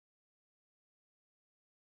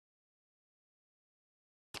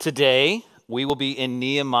Today, we will be in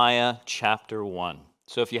Nehemiah chapter 1.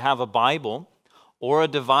 So if you have a Bible or a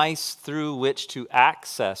device through which to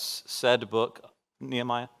access said book,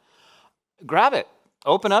 Nehemiah, grab it.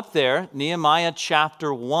 Open up there, Nehemiah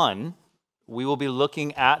chapter 1. We will be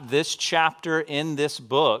looking at this chapter in this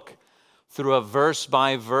book through a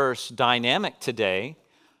verse-by-verse dynamic today.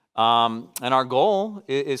 And our goal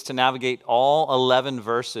is to navigate all 11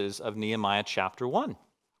 verses of Nehemiah chapter 1.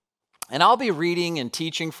 And I'll be reading and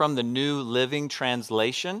teaching from the New Living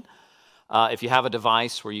Translation. If you have a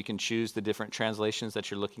device where you can choose the different translations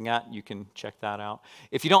that you're looking at, you can check that out.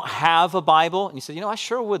 If you don't have a Bible and you say, I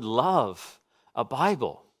sure would love a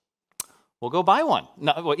Bible, well, go buy one.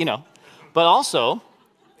 No, but also,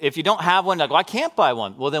 if you don't have one, like, I can't buy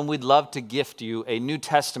one. Well, then we'd love to gift you a New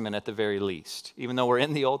Testament at the very least, even though we're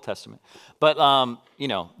in the Old Testament. But,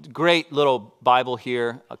 great little Bible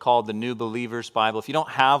here called the New Believer's Bible. If you don't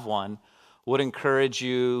have one, would encourage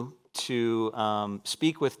you to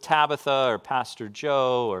speak with Tabitha or Pastor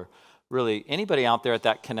Joe or really anybody out there at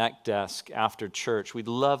that Connect desk after church. We'd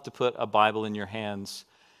love to put a Bible in your hands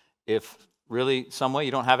if really some way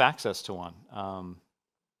you don't have access to one.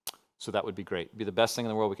 So that would be great. It'd be the best thing in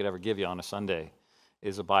the world we could ever give you on a Sunday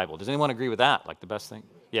is a Bible. Does anyone agree with that? Like the best thing?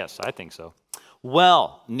 Yes, I think so.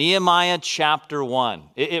 Well, Nehemiah chapter 1.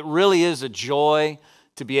 It really is a joy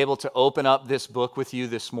to be able to open up this book with you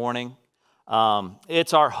this morning.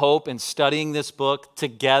 It's our hope in studying this book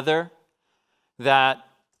together that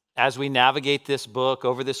as we navigate this book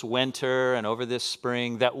over this winter and over this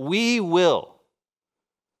spring, that we will,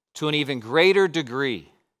 to an even greater degree,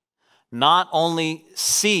 not only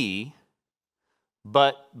see,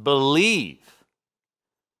 but believe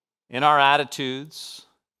in our attitudes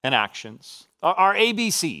and actions, our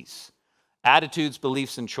ABCs, attitudes,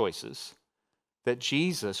 beliefs, and choices, that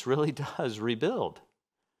Jesus really does rebuild,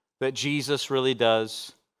 that Jesus really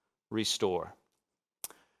does restore.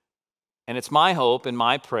 And it's my hope and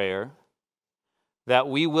my prayer that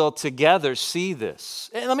we will together see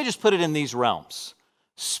this. And let me just put it in these realms: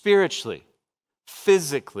 spiritually,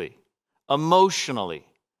 physically, emotionally,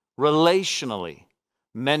 relationally,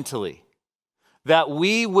 mentally, that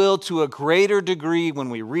we will, to a greater degree, when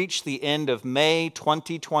we reach the end of May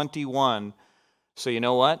 2021, so you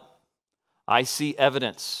know what? I see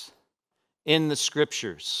evidence in the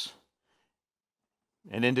scriptures,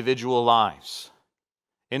 in individual lives,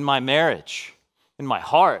 in my marriage, in my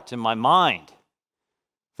heart, in my mind,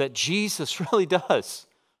 that Jesus really does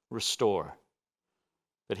restore,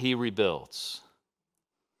 that he rebuilds.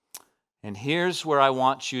 And here's where I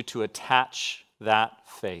want you to attach that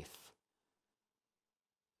faith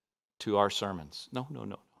to our sermons. No.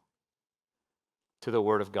 To the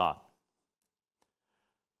Word of God.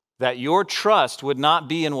 That your trust would not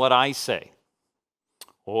be in what I say,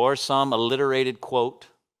 or some alliterated quote,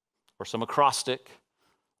 or some acrostic,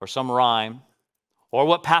 or some rhyme, or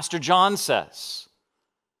what Pastor John says.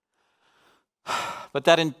 But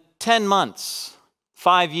that in 10 months,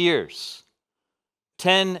 5 years,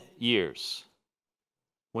 10 years,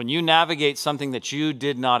 when you navigate something that you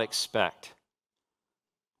did not expect,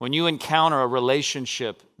 when you encounter a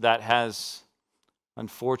relationship that has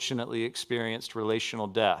unfortunately experienced relational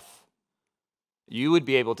death, you would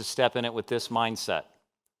be able to step in it with this mindset: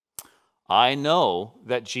 I know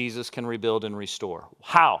that Jesus can rebuild and restore.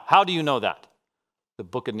 How? How do you know that? The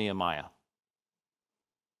book of Nehemiah.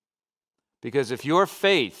 Because if your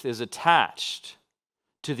faith is attached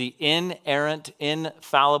to the inerrant,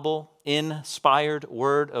 infallible, inspired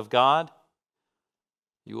Word of God,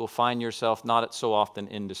 you will find yourself not so often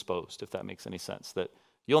indisposed, if that makes any sense. That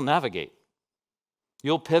you'll navigate,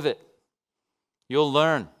 you'll pivot, you'll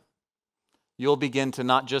learn, you'll begin to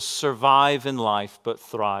not just survive in life, but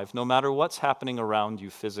thrive, no matter what's happening around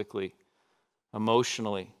you physically,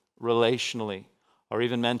 emotionally, relationally, or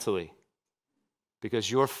even mentally,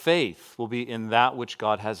 because your faith will be in that which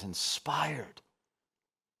God has inspired.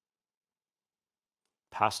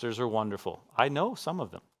 Pastors are wonderful. I know some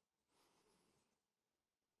of them.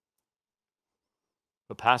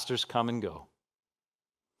 But pastors come and go.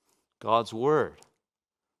 God's word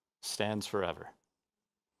stands forever.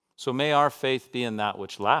 So may our faith be in that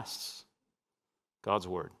which lasts, God's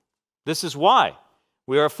word. This is why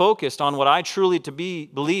we are focused on what I truly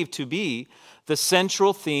believe to be the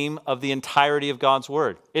central theme of the entirety of God's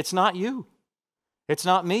word. It's not you. It's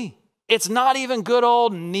not me. It's not even good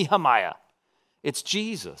old Nehemiah. It's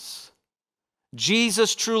Jesus.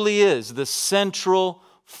 Jesus truly is the central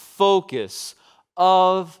focus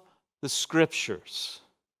of the Scriptures.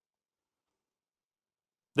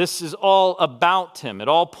 This is all about him. It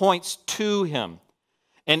all points to him.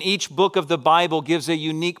 And each book of the Bible gives a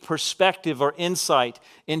unique perspective or insight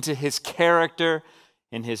into his character,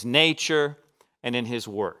 in his nature, and in his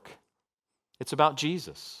work. It's about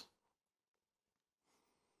Jesus.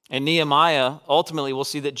 And Nehemiah, ultimately, we'll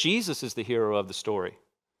see that Jesus is the hero of the story.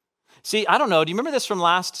 See, I don't know, do you remember this from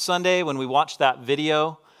last Sunday when we watched that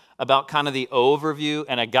video about kind of the overview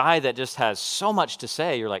and a guy that just has so much to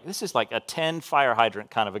say? You're like, this is like a 10 fire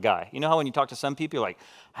hydrant kind of a guy. You know how when you talk to some people, you're like,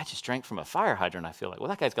 I just drank from a fire hydrant, I feel like. Well,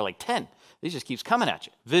 that guy's got like 10. He just keeps coming at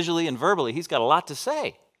you. Visually and verbally, he's got a lot to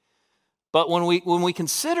say. But when we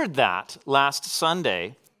considered that last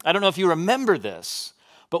Sunday, I don't know if you remember this,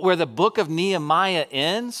 but where the book of Nehemiah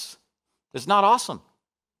ends is not awesome.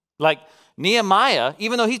 Like Nehemiah,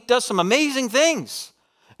 even though he does some amazing things,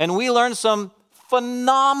 and we learn some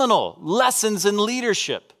phenomenal lessons in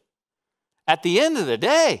leadership, at the end of the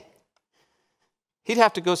day, he'd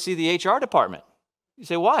have to go see the HR department. You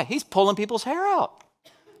say, why? He's pulling people's hair out.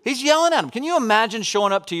 He's yelling at them. Can you imagine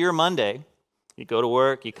showing up to your Monday? You go to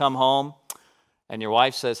work, you come home, and your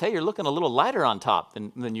wife says, hey, you're looking a little lighter on top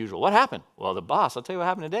than usual. What happened? Well, the boss, I'll tell you what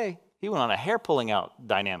happened today. He went on a hair pulling out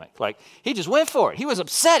dynamic. Like, he just went for it. He was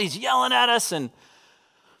upset. He's yelling at us. And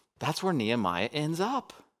that's where Nehemiah ends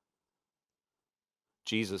up.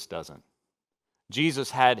 Jesus doesn't. Jesus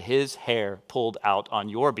had his hair pulled out on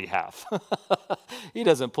your behalf. He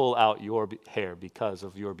doesn't pull out your hair because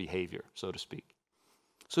of your behavior, so to speak.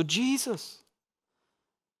 So Jesus.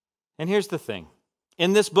 And here's the thing.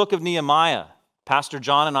 In this book of Nehemiah, Pastor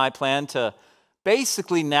John and I plan to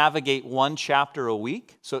basically navigate one chapter a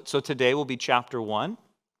week. So today will be chapter 1.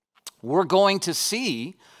 We're going to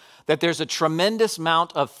see that there's a tremendous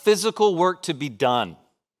amount of physical work to be done.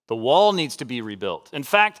 The wall needs to be rebuilt. In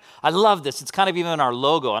fact, I love this. It's kind of even in our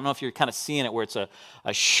logo. I don't know if you're kind of seeing it, where it's a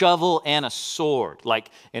shovel and a sword. Like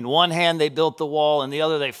in one hand they built the wall, and the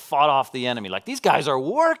other they fought off the enemy. Like these guys are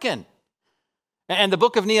working. And the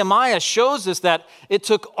book of Nehemiah shows us that it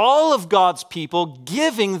took all of God's people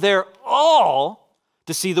giving their all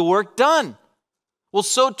to see the work done. Well,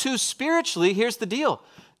 so too spiritually, here's the deal.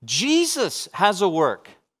 Jesus has a work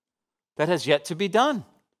that has yet to be done.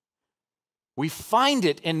 We find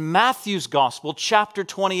it in Matthew's Gospel, chapter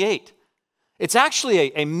 28. It's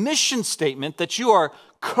actually a mission statement that you are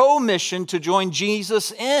co-missioned to join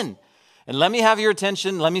Jesus in. And let me have your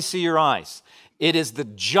attention, let me see your eyes. It is the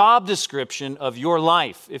job description of your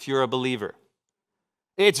life if you're a believer.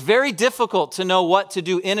 It's very difficult to know what to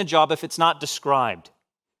do in a job if it's not described.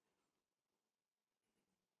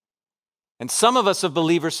 And some of us as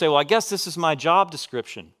believers say, well, I guess this is my job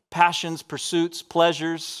description. Passions, pursuits,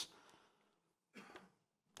 pleasures.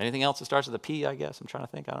 Anything else that starts with a P, I guess? I'm trying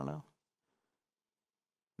to think. I don't know.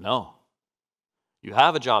 No. You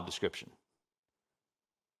have a job description.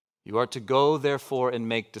 You are to go, therefore, and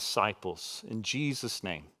make disciples in Jesus'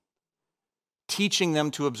 name, teaching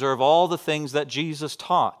them to observe all the things that Jesus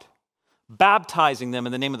taught, baptizing them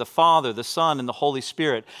in the name of the Father, the Son, and the Holy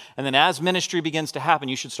Spirit. And then as ministry begins to happen,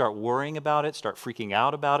 you should start worrying about it, start freaking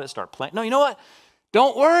out about it, start planning. No, you know what?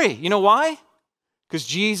 Don't worry. You know why? Because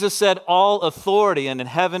Jesus said, all authority in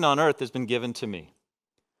heaven and on earth has been given to me.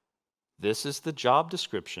 This is the job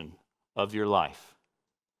description of your life.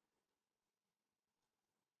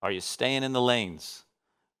 Are you staying in the lanes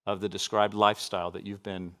of the described lifestyle that you've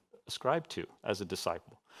been ascribed to as a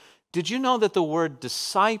disciple? Did you know that the word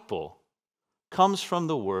disciple comes from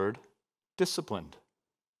the word disciplined?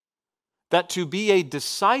 That to be a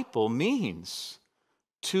disciple means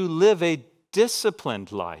to live a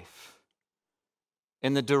disciplined life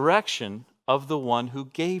in the direction of the one who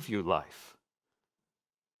gave you life.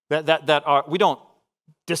 We don't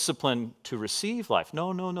discipline to receive life.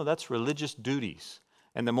 No, that's religious duties.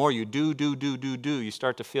 And the more you do, you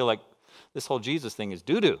start to feel like this whole Jesus thing is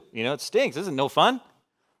doo-doo. You know, it stinks. Isn't it no fun?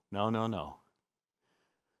 No.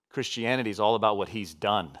 Christianity is all about what he's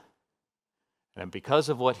done. And because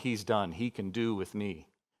of what he's done, he can do with me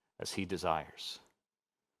as he desires.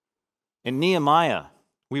 In Nehemiah,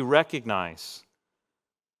 we recognize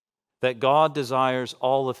that God desires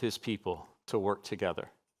all of his people to work together.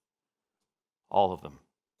 All of them.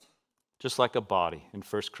 Just like a body in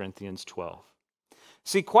 1 Corinthians 12.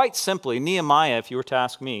 See, quite simply, Nehemiah, if you were to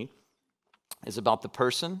ask me, is about the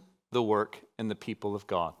person, the work, and the people of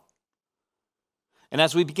God. And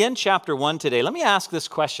as we begin chapter 1 today, let me ask this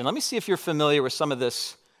question. Let me see if you're familiar with some of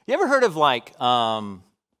this. You ever heard of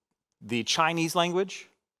the Chinese language?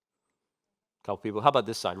 A couple people. How about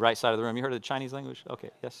this side, right side of the room? You heard of the Chinese language? Okay,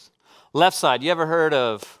 yes. Left side, you ever heard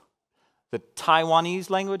of the Taiwanese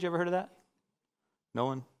language? You ever heard of that? No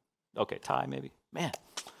one? Okay, Thai maybe. Man,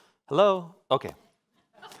 hello? Okay.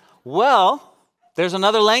 Well, there's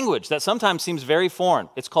another language that sometimes seems very foreign.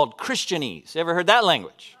 It's called Christianese. You ever heard that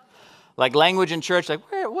language? Like language in church, like,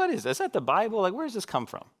 what is this? Is that the Bible? Like, where does this come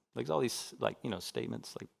from? Like all these, like,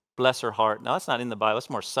 statements like, bless her heart. No, that's not in the Bible. It's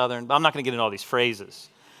more Southern. But I'm not going to get into all these phrases.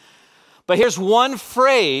 But here's one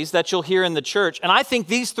phrase that you'll hear in the church, and I think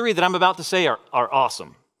these three that I'm about to say are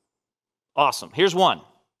awesome. Awesome. Here's one.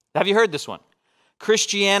 Have you heard this one?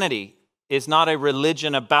 Christianity is not a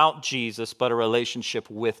religion about Jesus, but a relationship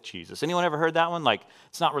with Jesus. Anyone ever heard that one? Like,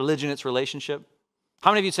 it's not religion, it's relationship.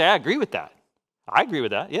 How many of you say, I agree with that? I agree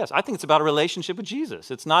with that. Yes, I think it's about a relationship with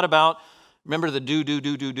Jesus. It's not about, remember the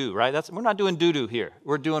do, right? We're not doing do here.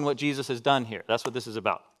 We're doing what Jesus has done here. That's what this is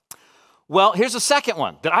about. Well, here's a second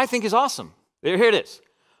one that I think is awesome. Here it is.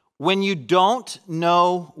 When you don't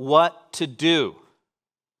know what to do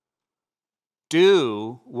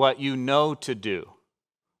what you know to do.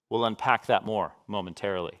 We'll unpack that more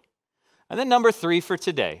momentarily. And then number 3 for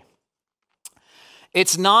today.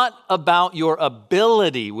 It's not about your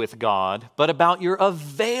ability with God, but about your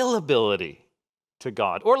availability to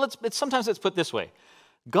God. Or sometimes let's put it this way.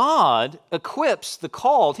 God equips the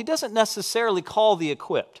called. He doesn't necessarily call the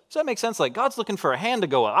equipped. Does that make sense? Like God's looking for a hand to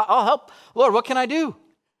go, I'll help. Lord, what can I do?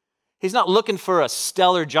 He's not looking for a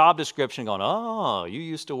stellar job description going, oh, you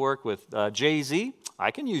used to work with Jay-Z? I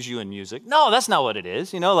can use you in music. No, that's not what it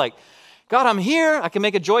is. Like, God, I'm here. I can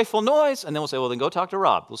make a joyful noise. And then we'll say, well, then go talk to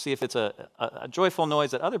Rob. We'll see if it's a joyful noise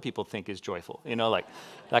that other people think is joyful. Like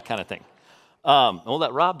that kind of thing. We'll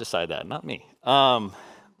let Rob decide that, not me.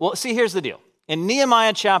 Well, see, here's the deal. In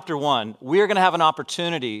Nehemiah chapter 1, we're going to have an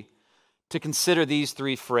opportunity to consider these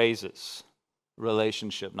 3 phrases.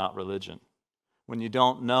 Relationship, not religion. When you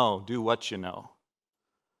don't know, do what you know.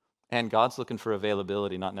 And God's looking for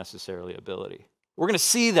availability, not necessarily ability. We're going to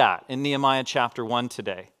see that in Nehemiah chapter 1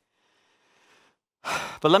 today.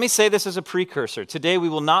 But let me say this as a precursor. Today we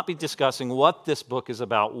will not be discussing what this book is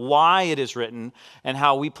about, why it is written, and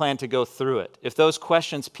how we plan to go through it. If those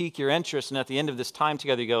questions pique your interest and at the end of this time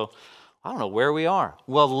together you go, I don't know where we are.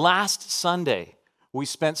 Well, last Sunday we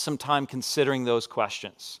spent some time considering those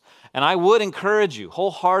questions. And I would encourage you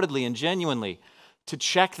wholeheartedly and genuinely to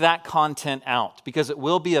check that content out because it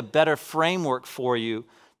will be a better framework for you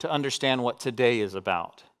to understand what today is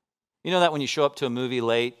about. You know that when you show up to a movie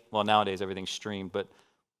late, well, nowadays everything's streamed, but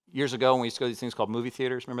years ago when we used to go to these things called movie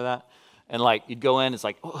theaters, remember that? And like you'd go in, it's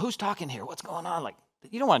like, oh, who's talking here? What's going on? Like,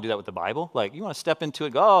 you don't want to do that with the Bible. Like, you want to step into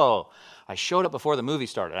it, go, oh, I showed up before the movie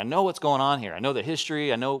started. I know what's going on here. I know the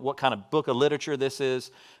history. I know what kind of book of literature this is.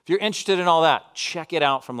 If you're interested in all that, check it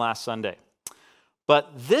out from last Sunday. But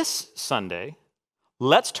this Sunday,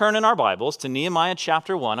 let's turn in our Bibles to Nehemiah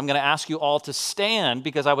chapter 1. I'm going to ask you all to stand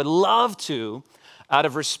because I would love to, out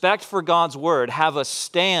of respect for God's word, have us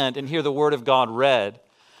stand and hear the word of God read.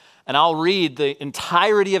 And I'll read the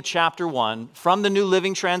entirety of chapter 1 from the New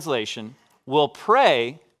Living Translation. We'll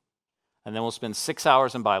pray, and then we'll spend 6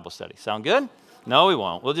 hours in Bible study. Sound good? No, we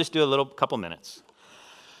won't. We'll just do a couple minutes.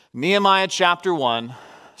 Nehemiah chapter 1,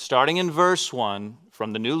 starting in verse 1,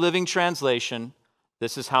 from the New Living Translation,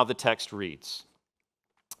 this is how the text reads.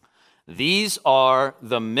 These are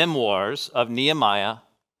the memoirs of Nehemiah,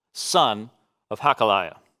 son of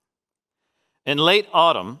Hakaliah. In late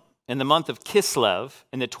autumn, in the month of Kislev,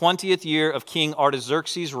 in the 20th year of King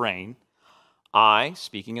Artaxerxes' reign, I,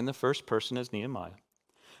 speaking in the first person as Nehemiah,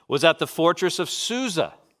 was at the fortress of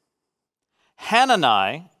Susa.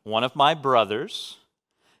 Hanani, one of my brothers,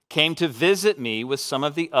 came to visit me with some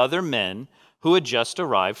of the other men who had just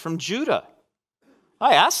arrived from Judah.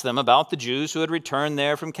 I asked them about the Jews who had returned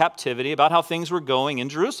there from captivity, about how things were going in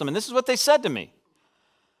Jerusalem, and this is what they said to me.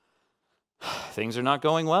 Things are not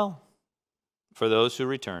going well for those who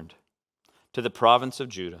returned to the province of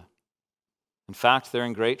Judah. In fact, they're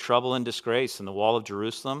in great trouble and disgrace, and the wall of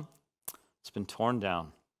Jerusalem has been torn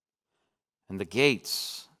down, and the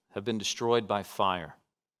gates have been destroyed by fire.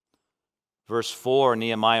 Verse 4,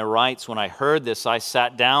 Nehemiah writes, when I heard this, I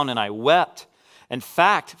sat down and I wept. In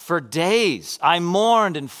fact, for days I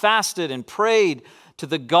mourned and fasted and prayed to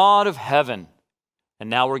the God of heaven. And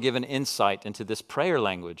now we're given insight into this prayer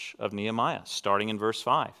language of Nehemiah, starting in verse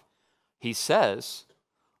 5. He says,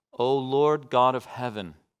 O Lord God of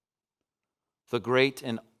heaven, the great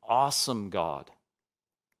and awesome God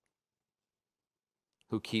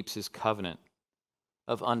who keeps his covenant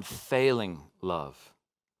of unfailing love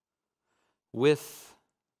with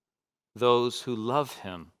those who love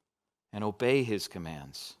him and obey his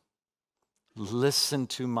commands. Listen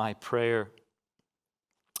to my prayer.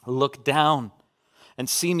 Look down and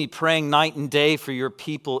see me praying night and day for your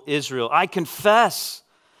people Israel. I confess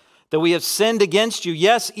that we have sinned against you.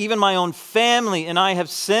 Yes, even my own family and I have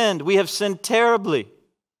sinned. We have sinned terribly.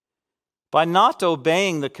 by not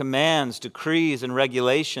obeying the commands, decrees, and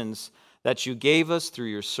regulations that you gave us through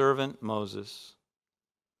your servant Moses.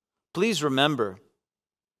 Please remember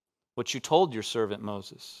what you told your servant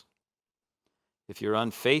Moses. If you're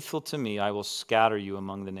unfaithful to me, I will scatter you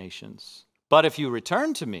among the nations. But if you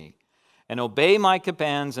return to me and obey my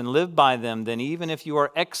commands and live by them, then even if you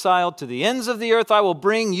are exiled to the ends of the earth, I will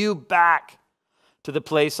bring you back to the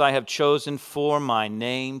place I have chosen for my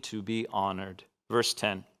name to be honored. Verse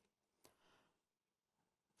 10.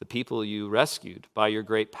 The people you rescued by your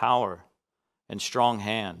great power and strong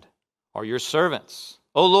hand are your servants.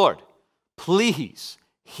 O Lord, please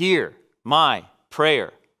hear my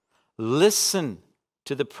prayer. Listen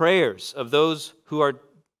to the prayers of those who are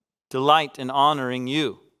delight in honoring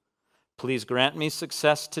you. Please grant me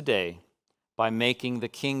success today by making the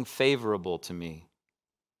king favorable to me.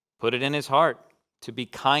 Put it in his heart to be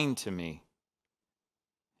kind to me.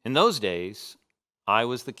 In those days, I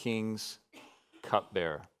was the king's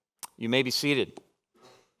cupbearer. You may be seated.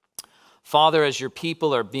 Father, as your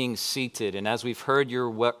people are being seated, and as we've heard your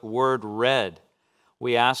word read,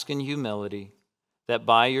 we ask in humility that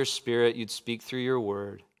by your Spirit you'd speak through your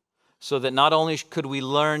word, so that not only could we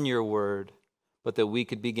learn your word, but that we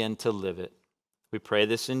could begin to live it. We pray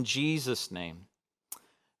this in Jesus' name.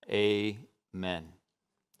 Amen.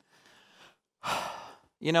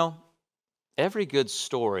 You know, every good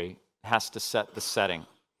story has to set the setting.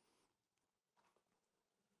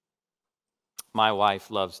 My wife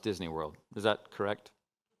loves Disney World. Is that correct?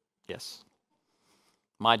 Yes.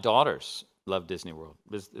 My daughters love Disney World.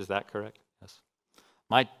 Is that correct? Yes.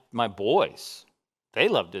 My boys, they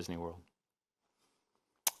love Disney World.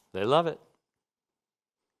 They love it.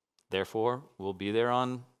 Therefore, we'll be there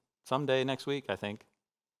on someday next week, I think.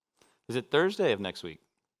 Is it Thursday of next week?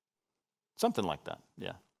 Something like that,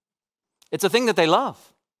 yeah. It's a thing that they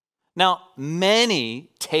love. Now, many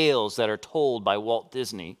tales that are told by Walt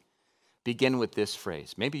Disney begin with this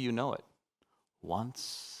phrase. Maybe you know it.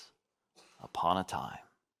 Once upon a time.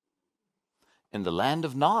 In the land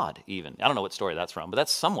of Nod, even. I don't know what story that's from, but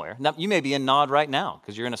that's somewhere. Now, you may be in Nod right now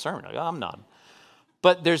because you're in a sermon. Like, oh, I'm Nod.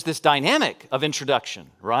 But there's this dynamic of introduction,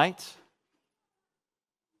 right?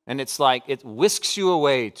 And it's like it whisks you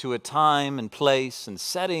away to a time and place and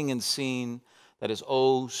setting and scene that is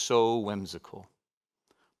oh so whimsical.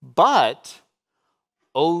 But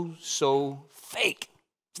oh so fake.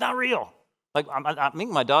 It's not real. Like, I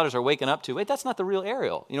think my daughters are waking up to, wait, that's not the real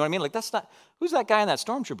Ariel. You know what I mean? Like, that's not, who's that guy in that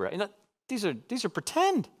stormtrooper? You know, these are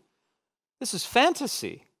pretend. This is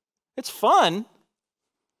fantasy. It's fun.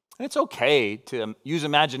 And it's okay to use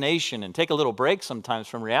imagination and take a little break sometimes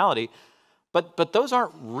from reality. But those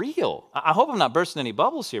aren't real. I hope I'm not bursting any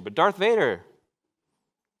bubbles here, but Darth Vader,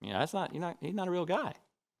 you know, he's not a real guy.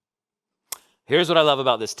 Here's what I love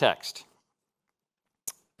about this text.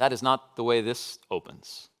 That is not the way this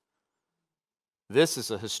opens. This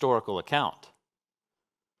is a historical account.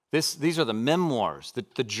 These are the memoirs,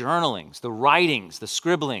 the journalings, the writings, the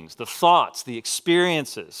scribblings, the thoughts, the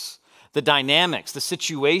experiences, the dynamics, the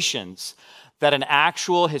situations that an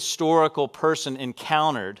actual historical person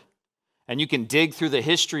encountered. And you can dig through the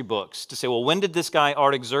history books to say, well, when did this guy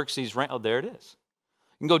Artaxerxes reign? Oh, there it is.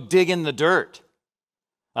 You can go dig in the dirt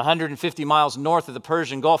 150 miles north of the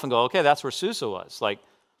Persian Gulf and go, okay, that's where Susa was. Like,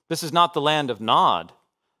 this is not the land of Nod.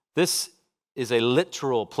 This is a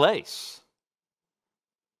literal place.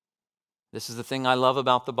 This is the thing I love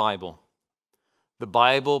about the Bible. The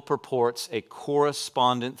Bible purports a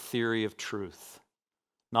correspondent theory of truth.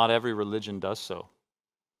 Not every religion does so.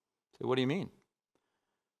 So what do you mean?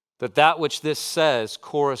 That which this says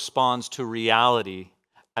corresponds to reality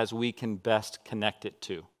as we can best connect it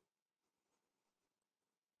to.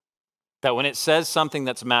 That when it says something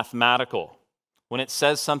that's mathematical, when it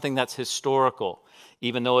says something that's historical,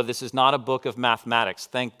 even though this is not a book of mathematics,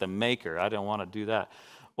 thank the maker, I don't want to do that.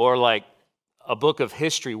 Or like a book of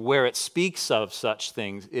history where it speaks of such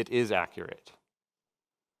things, it is accurate.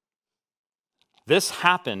 This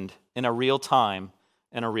happened in a real time,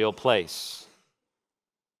 in a real place.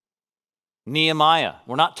 Nehemiah,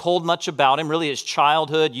 we're not told much about him, really his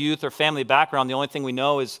childhood, youth, or family background. The only thing we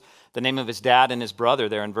know is the name of his dad and his brother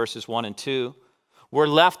there in verses 1 and 2. We're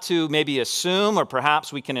left to maybe assume, or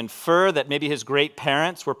perhaps we can infer that maybe his great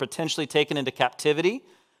parents were potentially taken into captivity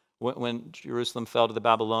when Jerusalem fell to the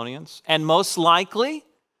Babylonians. And most likely,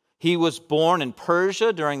 he was born in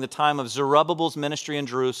Persia during the time of Zerubbabel's ministry in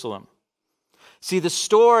Jerusalem. See, the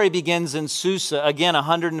story begins in Susa, again,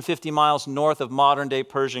 150 miles north of modern-day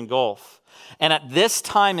Persian Gulf. And at this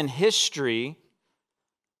time in history,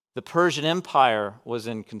 the Persian Empire was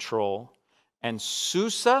in control, and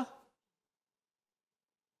Susa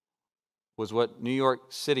was what New York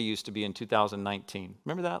City used to be in 2019.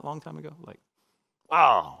 Remember that a long time ago? Like,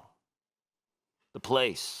 wow, the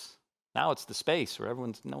place. Now it's the space where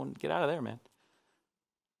no one, get out of there, man.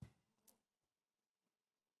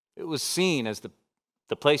 It was seen as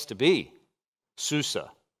the place to be. Susa,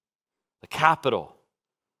 the capital.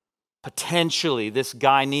 Potentially, this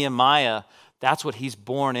guy Nehemiah, that's what he's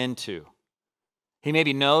born into. He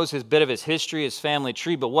maybe knows his bit of his history, his family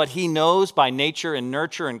tree, but what he knows by nature and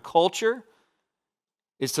nurture and culture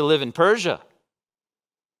is to live in Persia.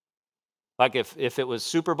 Like if it was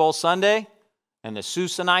Super Bowl Sunday and the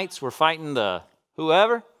Susanites were fighting the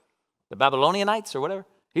whoever, the Babylonianites or whatever,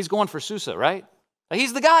 he's going for Susa, right?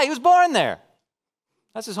 He's the guy. He was born there.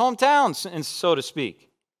 That's his hometown, and so to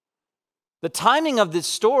speak. The timing of this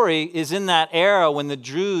story is in that era when the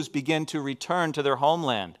Jews begin to return to their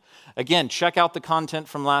homeland. Again, check out the content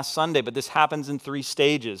from last Sunday, but this happens in 3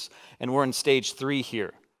 stages, and we're in stage 3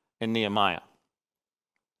 here in Nehemiah.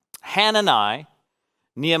 Hanani,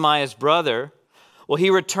 Nehemiah's brother, well,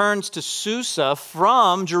 he returns to Susa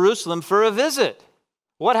from Jerusalem for a visit.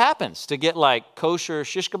 What happens? To get like kosher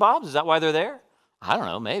shish kebabs? Is that why they're there? I don't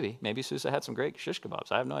know, maybe. Maybe Susa had some great shish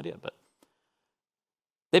kebabs. I have no idea, but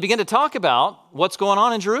they begin to talk about what's going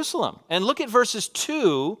on in Jerusalem. And look at verses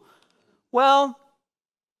 2,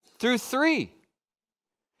 through 3.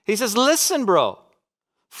 He says, listen, bro,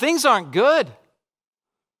 things aren't good.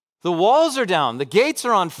 The walls are down. The gates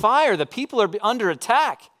are on fire. The people are under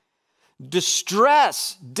attack.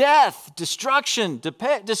 Distress, death, destruction,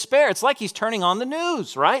 despair. It's like he's turning on the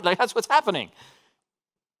news, right? Like that's what's happening.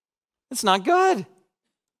 It's not good.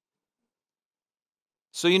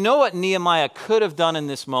 So you know what Nehemiah could have done in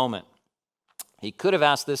this moment? He could have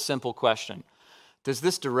asked this simple question. Does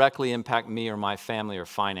this directly impact me or my family or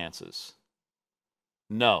finances?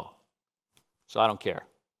 No. So I don't care.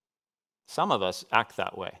 Some of us act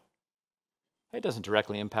that way. It doesn't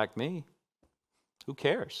directly impact me. Who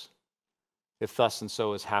cares if thus and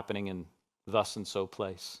so is happening in thus and so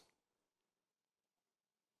place?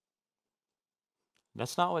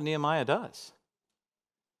 That's not what Nehemiah does.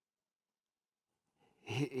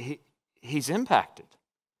 He's impacted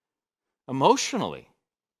emotionally.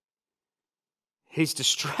 He's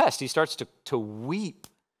distressed. He starts to weep.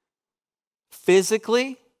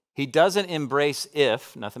 Physically, he doesn't embrace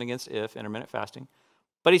nothing against intermittent fasting,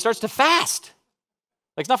 but he starts to fast.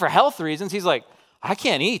 Like, it's not for health reasons. He's like, I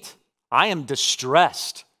can't eat. I am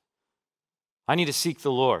distressed. I need to seek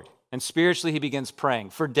the Lord. And spiritually, he begins praying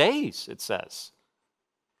for days, it says.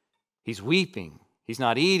 He's weeping. He's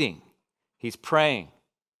not eating. He's praying.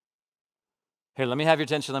 Here, let me have your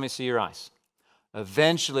attention. Let me see your eyes.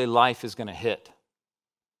 Eventually, life is going to hit.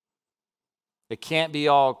 It can't be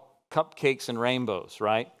all cupcakes and rainbows,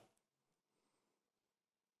 right?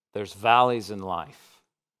 There's valleys in life.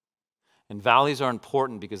 And valleys are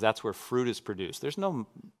important because that's where fruit is produced. There's no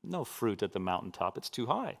fruit at the mountaintop. It's too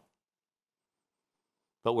high.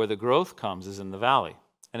 But where the growth comes is in the valley.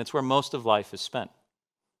 And it's where most of life is spent.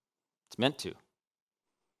 It's meant to.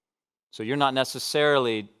 So you're not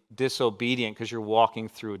necessarily disobedient because you're walking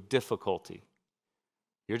through a difficulty.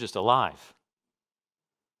 You're just alive.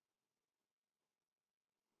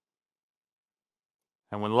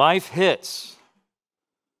 And when life hits,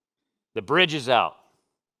 the bridge is out,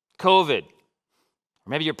 COVID, or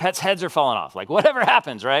maybe your pet's heads are falling off, like whatever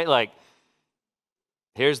happens, right? Like,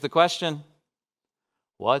 here's the question.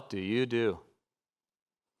 What do you do?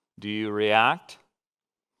 Do you react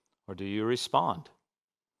or do you respond?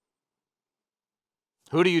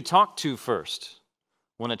 Who do you talk to first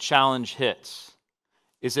when a challenge hits?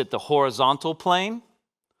 Is it the horizontal plane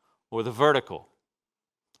or the vertical?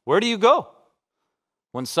 Where do you go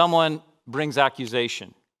when someone brings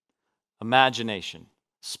accusation, imagination,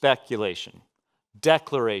 speculation,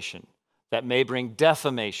 declaration that may bring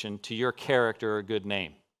defamation to your character or good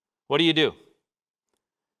name? What do? Do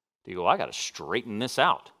you go, I got to straighten this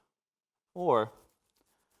out? Or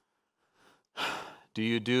do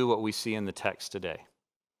you do what we see in the text today?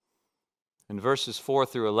 In verses 4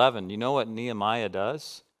 through 11, you know what Nehemiah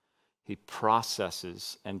does? He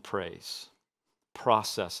processes and prays.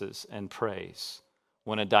 Processes and prays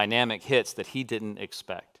when a dynamic hits that he didn't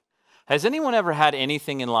expect. Has anyone ever had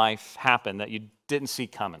anything in life happen that you didn't see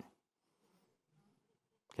coming?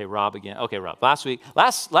 Okay, Rob again. Okay, Rob.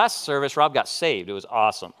 Last service, Rob got saved. It was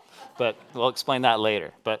awesome. But we'll explain that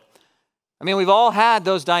later. But, I mean, we've all had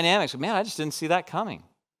those dynamics. Man, I just didn't see that coming.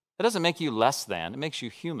 That doesn't make you less than. It makes you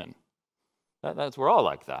human. We're all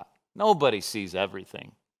like that. Nobody sees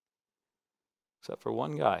everything. Except for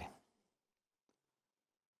one guy.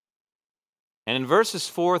 And in verses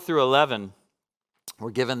 4 through 11,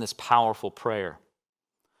 we're given this powerful prayer.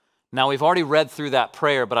 Now, we've already read through that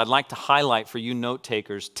prayer, but I'd like to highlight for you note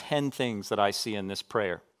takers 10 things that I see in this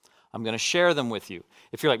prayer. I'm going to share them with you.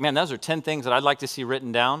 If you're like, man, those are 10 things that I'd like to see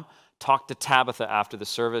written down, talk to Tabitha after the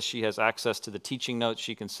service. She has access to the teaching notes.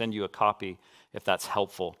 She can send you a copy if that's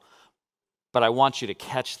helpful. But I want you to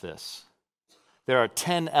catch this. There are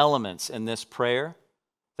 10 elements in this prayer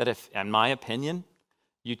that, if, in my opinion,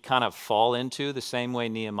 you'd kind of fall into the same way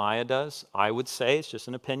Nehemiah does. I would say, it's just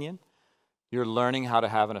an opinion, you're learning how to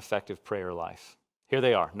have an effective prayer life. Here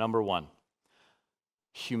they are. Number 1,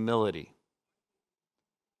 humility.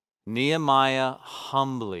 Nehemiah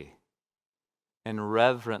humbly and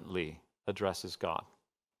reverently addresses God.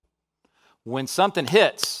 When something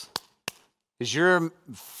hits, is your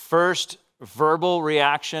first verbal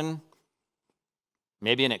reaction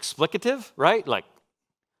maybe an explicative, right?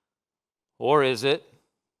 Or is it,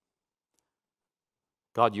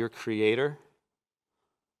 God, you're creator,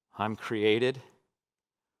 I'm created,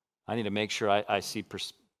 I need to make sure I see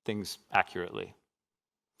things accurately.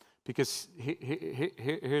 Because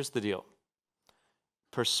here's the deal.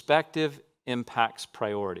 Perspective impacts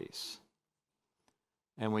priorities.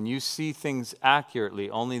 And when you see things accurately,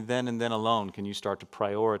 only then and then alone can you start to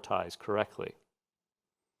prioritize correctly.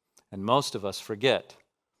 And most of us forget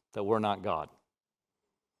that we're not God.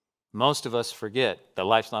 Most of us forget that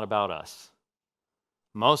life's not about us.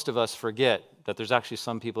 Most of us forget that there's actually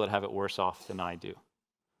some people that have it worse off than I do.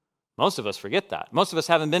 Most of us forget that. Most of us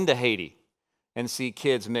haven't been to Haiti and see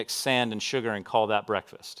kids mix sand and sugar and call that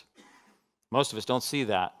breakfast. Most of us don't see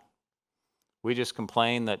that. We just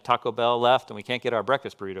complain that Taco Bell left and we can't get our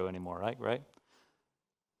breakfast burrito anymore, right?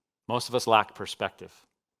 Most of us lack perspective.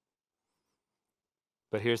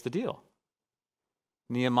 But here's the deal.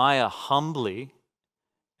 Nehemiah humbly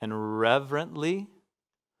and reverently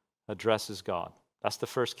addresses God. That's the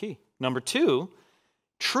first key. Number 2,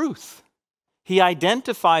 truth. He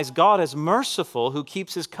identifies God as merciful who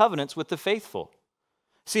keeps his covenants with the faithful.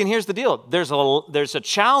 See, and here's the deal. There's a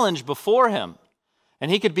challenge before him.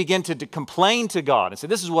 And he could begin to complain to God and say,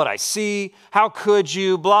 this is what I see. How could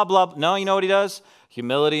you? Blah, blah. No, you know what he does?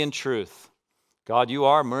 Humility and truth. God, you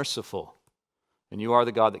are merciful. And you are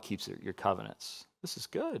the God that keeps your covenants. This is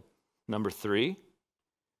good. Number 3,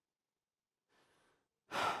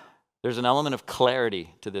 there's an element of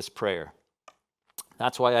clarity to this prayer.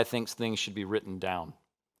 That's why I think things should be written down.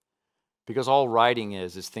 Because all writing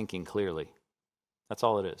is thinking clearly. That's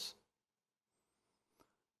all it is.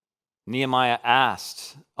 Nehemiah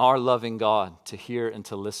asked our loving God to hear and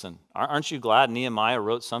to listen. Aren't you glad Nehemiah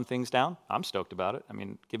wrote some things down? I'm stoked about it. I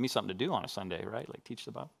mean, give me something to do on a Sunday, right? Like teach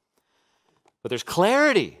the Bible. But there's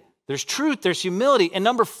clarity, there's truth, there's humility. And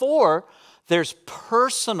number 4, there's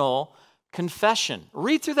personal confession.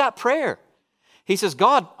 Read through that prayer. He says,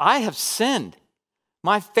 God, I have sinned.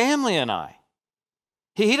 My family and I.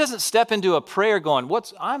 He doesn't step into a prayer going,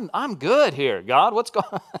 I'm good here, God. What's going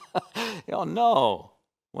on? Oh, no.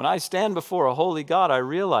 When I stand before a holy God, I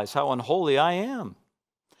realize how unholy I am.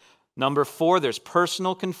 Number 4, there's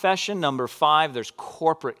personal confession. Number 5, there's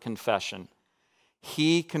corporate confession.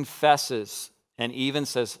 He confesses and even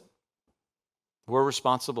says, we're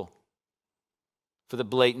responsible for the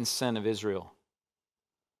blatant sin of Israel.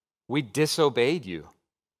 We disobeyed you.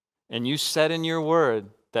 And you said in your word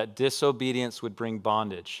that disobedience would bring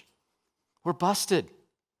bondage. We're busted.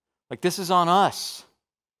 This is on us.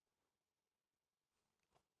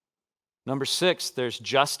 Number 6, there's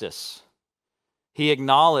justice. He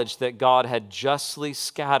acknowledged that God had justly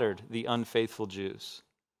scattered the unfaithful Jews.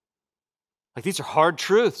 These are hard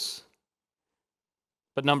truths.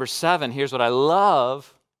 But number 7, here's what I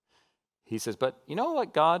love. He says, but you know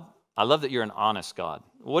what, God? I love that you're an honest God.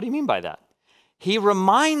 What do you mean by that? He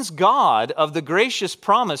reminds God of the gracious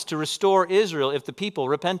promise to restore Israel if the people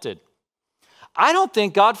repented. I don't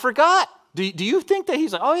think God forgot. Do you think that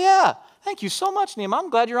he's like, oh yeah, thank you so much, Nehemiah. I'm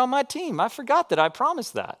glad you're on my team. I forgot that I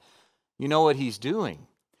promised that. You know what he's doing?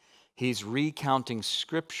 He's recounting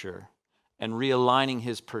Scripture and realigning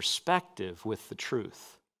his perspective with the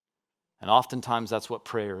truth. And oftentimes that's what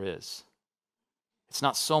prayer is. It's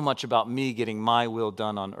not so much about me getting my will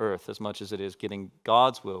done on earth as much as it is getting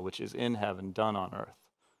God's will, which is in heaven, done on earth.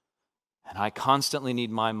 And I constantly need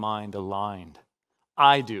my mind aligned.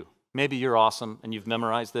 I do. Maybe you're awesome and you've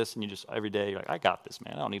memorized this and you just every day, you're like, I got this,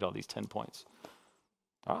 man. I don't need all these 10 points.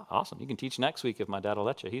 Oh, awesome. You can teach next week if my dad will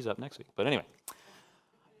let you. He's up next week. But anyway,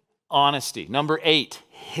 honesty. Number 8,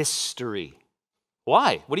 history.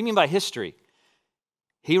 Why? What do you mean by history?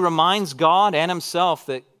 He reminds God and himself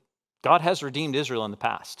that God has redeemed Israel in the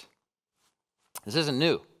past. This isn't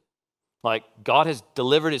new. God has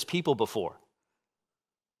delivered his people before.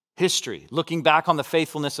 History, looking back on the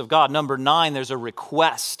faithfulness of God. Number 9, there's a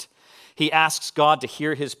request. He asks God to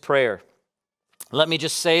hear his prayer. Let me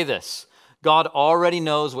just say this. God already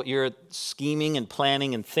knows what you're scheming and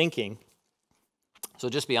planning and thinking. So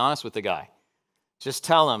just be honest with the guy. Just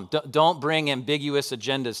tell him, don't bring ambiguous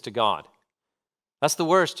agendas to God. That's the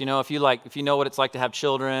worst, you know, if you know what it's like to have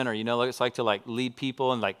children, or you know what it's like to lead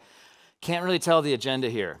people and can't really tell the agenda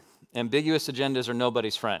here. Ambiguous agendas are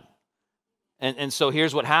nobody's friend. And so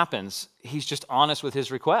here's what happens. He's just honest with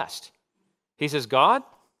his request. He says, God,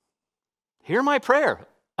 hear my prayer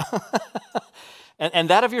and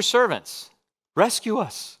that of your servants. Rescue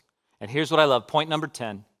us. And here's what I love. Point number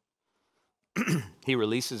 10. He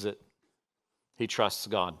releases it. He trusts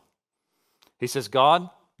God. He says, God,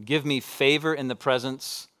 give me favor in the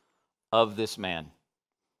presence of this man.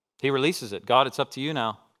 He releases it. God, it's up to you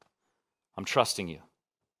now. I'm trusting you.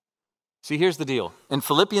 See, here's the deal. In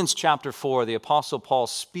Philippians chapter 4, the Apostle Paul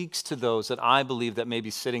speaks to those that I believe that may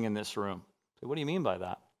be sitting in this room. So what do you mean by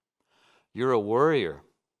that? You're a worrier.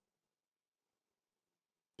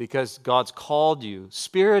 Because God's called you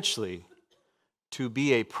spiritually to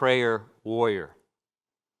be a prayer warrior.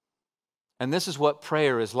 And this is what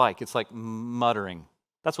prayer is like. It's like muttering.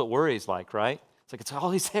 That's what worry is like, right? It's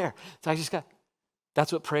always there.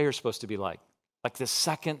 That's what prayer is supposed to be like. Like this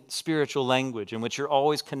second spiritual language in which you're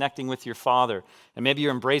always connecting with your Father. And maybe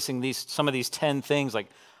you're embracing some of these 10 things, like,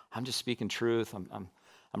 I'm just speaking truth.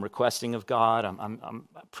 I'm requesting of God. I'm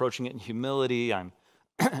approaching it in humility. And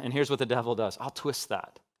here's what the devil does. I'll twist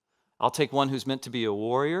that. I'll take one who's meant to be a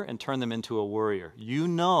warrior and turn them into a worrier. You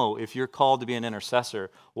know if you're called to be an intercessor.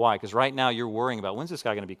 Why? Because right now you're worrying about, when's this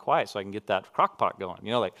guy going to be quiet so I can get that crock pot going? You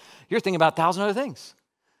know, you're thinking about 1,000 other things.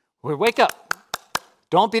 Wake up.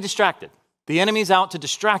 Don't be distracted. The enemy's out to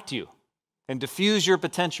distract you and diffuse your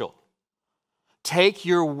potential. Take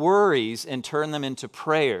your worries and turn them into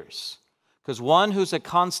prayers. Because one who's a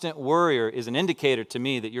constant worrier is an indicator to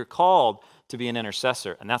me that you're called to be an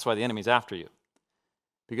intercessor. And that's why the enemy's after you.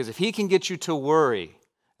 Because if he can get you to worry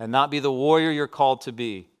and not be the warrior you're called to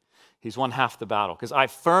be, he's won half the battle. Because I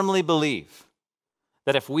firmly believe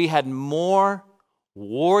that if we had more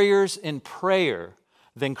warriors in prayer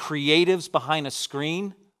than creatives behind a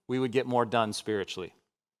screen, we would get more done spiritually.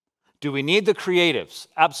 Do we need the creatives?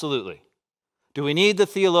 Absolutely. Do we need the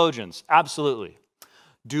theologians? Absolutely.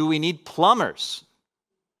 Do we need plumbers?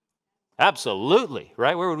 Absolutely,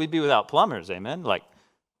 right? Where would we be without plumbers? Amen?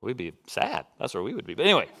 We'd be sad. That's where we would be. But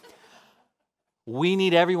anyway, we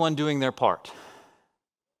need everyone doing their part.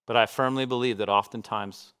 But I firmly believe that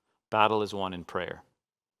oftentimes battle is won in prayer.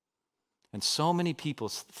 And so many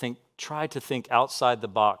people try to think outside the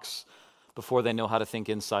box before they know how to think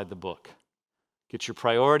inside the book. Get your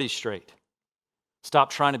priorities straight. Stop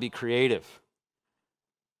trying to be creative.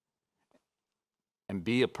 And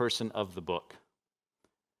be a person of the book.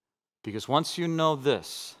 Because once you know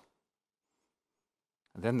this,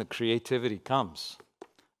 then the creativity comes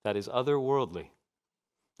that is otherworldly,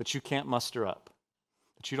 that you can't muster up,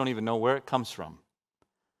 that you don't even know where it comes from.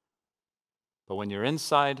 But when you're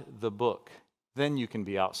inside the book, then you can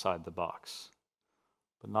be outside the box.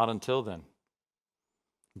 But not until then.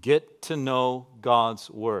 Get to know God's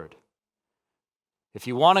word. If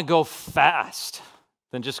you want to go fast,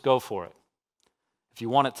 then just go for it. If you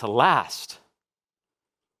want it to last,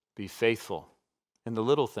 be faithful in the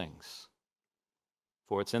little things.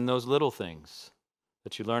 For it's in those little things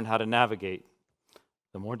that you learn how to navigate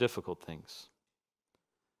the more difficult things.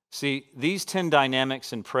 See, these 10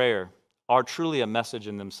 dynamics in prayer are truly a message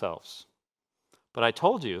in themselves. But I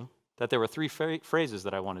told you that there were 3 phrases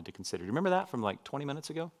that I wanted to consider. Do you remember that from 20 minutes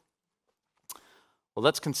ago? Well,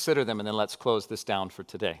 let's consider them and then let's close this down for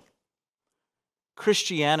today.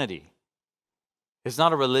 Christianity is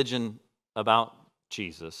not a religion about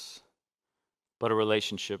Jesus, but a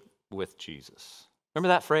relationship with Jesus. Remember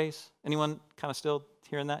that phrase? Anyone kind of still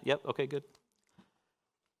hearing that? Yep, okay, good.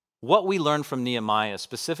 What we learn from Nehemiah,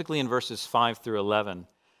 specifically in verses 5 through 11,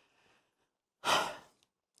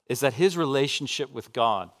 is that his relationship with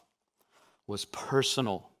God was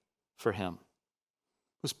personal for him.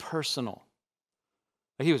 It was personal.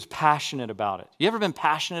 He was passionate about it. You ever been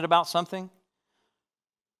passionate about something?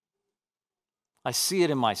 I see it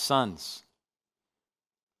in my sons.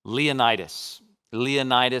 Leonidas.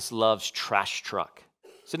 Leonidas loves trash truck.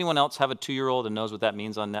 Does anyone else have a 2-year-old and knows what that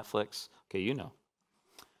means on Netflix? Okay, you know.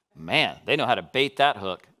 Man, they know how to bait that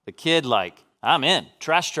hook. The kid, I'm in,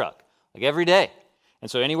 trash truck, every day. And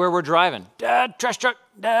so anywhere we're driving, Dad, trash truck,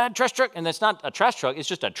 and it's not a trash truck, it's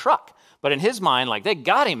just a truck. But in his mind, they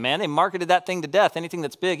got him, man. They marketed that thing to death. Anything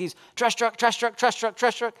that's big, he's trash truck, trash truck, trash truck,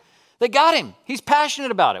 trash truck. They got him. He's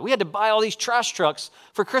passionate about it. We had to buy all these trash trucks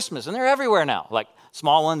for Christmas, and they're everywhere now.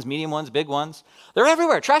 small ones, medium ones, big ones. They're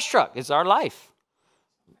everywhere. Trash truck is our life.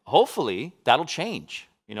 Hopefully, that'll change.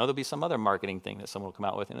 There'll be some other marketing thing that someone will come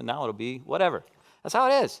out with, and now it'll be whatever. That's how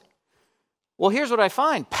it is. Well, here's what I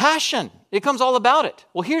find. Passion. It comes all about it.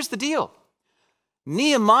 Well, here's the deal.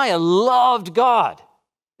 Nehemiah loved God.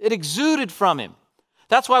 It exuded from him.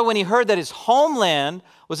 That's why when he heard that his homeland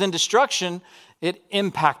was in destruction, it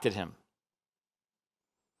impacted him.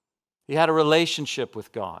 He had a relationship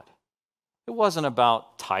with God. It wasn't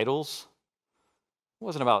about titles. It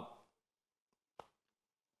wasn't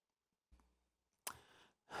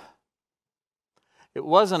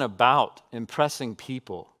about impressing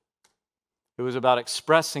people. It was about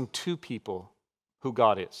expressing to people who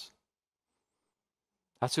God is.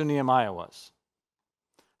 That's who Nehemiah was.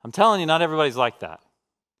 I'm telling you, not everybody's like that.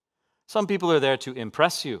 Some people are there to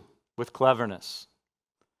impress you with cleverness.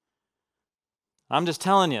 I'm just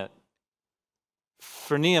telling you,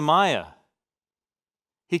 for Nehemiah,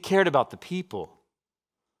 he cared about the people,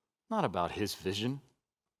 not about his vision.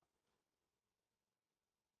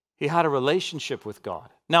 He had a relationship with God.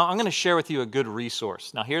 Now, I'm going to share with you a good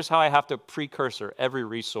resource. Now, here's how I have to precursor every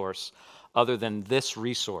resource other than this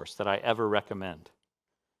resource that I ever recommend.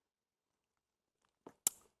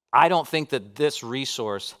 I don't think that this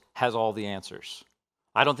resource has all the answers.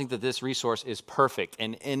 I don't think that this resource is perfect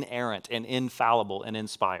and inerrant and infallible and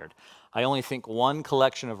inspired. I only think one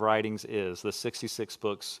collection of writings is the 66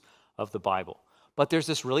 books of the Bible. But there's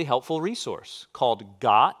this really helpful resource called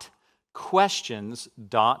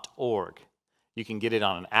gotquestions.org. You can get it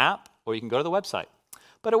on an app or you can go to the website.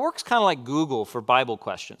 But it works kind of like Google for Bible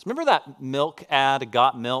questions. Remember that milk ad,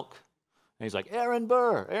 Got Milk? And he's like, Aaron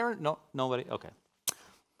Burr. Aaron? No, nobody? Okay.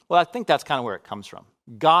 Well, I think that's kind of where it comes from.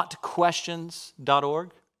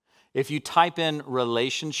 Gotquestions.org. If you type in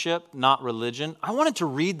relationship, not religion, I wanted to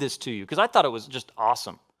read this to you because I thought it was just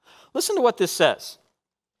awesome. Listen to what this says.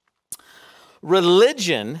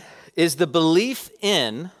 Religion is the belief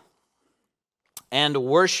in and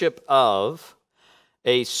worship of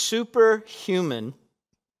a superhuman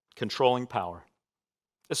controlling power,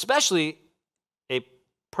 especially a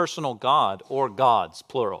personal God or gods,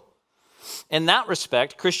 plural. In that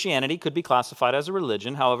respect, Christianity could be classified as a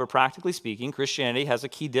religion. However, practically speaking, Christianity has a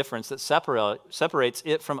key difference that separates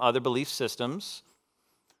it from other belief systems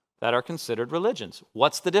that are considered religions.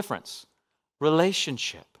 What's the difference?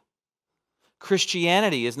 Relationship.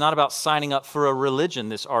 Christianity is not about signing up for a religion,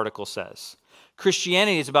 this article says.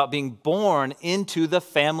 Christianity is about being born into the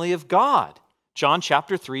family of God. John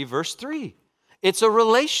chapter 3, verse 3. It's a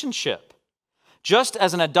relationship. Just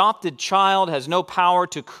as an adopted child has no power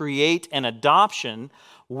to create an adoption,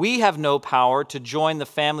 we have no power to join the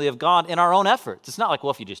family of God in our own efforts. It's not like, well,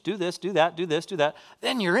 if you just do this, do that, do this, do that,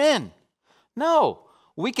 then you're in. No,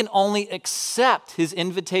 we can only accept his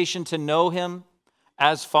invitation to know him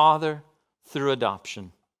as Father through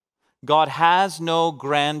adoption. God has no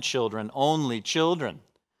grandchildren, only children.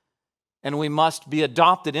 And we must be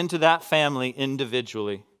adopted into that family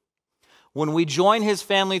individually. When we join his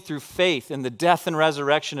family through faith in the death and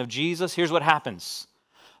resurrection of Jesus, here's what happens.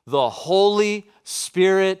 The Holy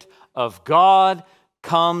Spirit of God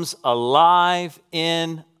comes alive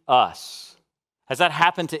in us. Has that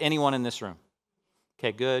happened to anyone in this room?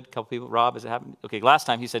 Okay, good. A couple people. Rob, has it happened? Okay, last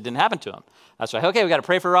time he said it didn't happen to him. That's right. Okay, we got to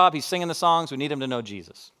pray for Rob. He's singing the songs. We need him to know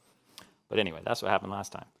Jesus. But anyway, that's what happened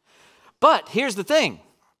last time. But here's the thing.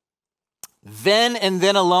 Then and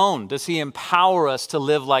then alone does he empower us to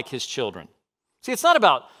live like his children. See, it's not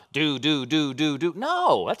about do.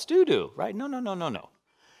 No, that's do, right? No.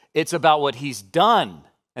 It's about what he's done.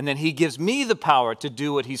 And then he gives me the power to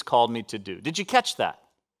do what he's called me to do. Did you catch that?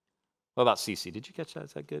 What about Cece? Did you catch that?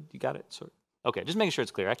 Is that good? You got it? Okay, just making sure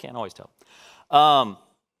it's clear. I can't always tell.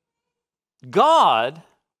 God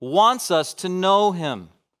wants us to know him.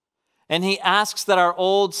 And he asks that our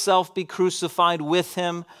old self be crucified with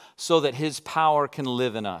him so that his power can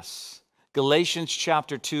live in us. Galatians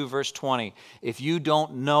chapter 2, verse 20. If you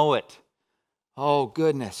don't know it, oh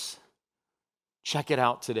goodness, check it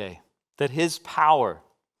out today. That his power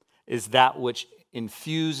is that which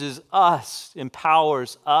infuses us,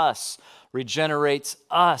 empowers us, regenerates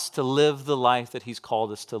us to live the life that he's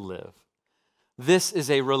called us to live. This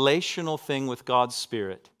is a relational thing with God's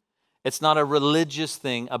Spirit. It's not a religious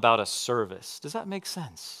thing about a service. Does that make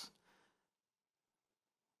sense?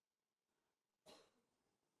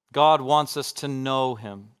 God wants us to know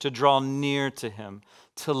him, to draw near to him,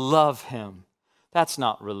 to love him. That's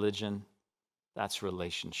not religion. That's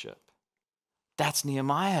relationship. That's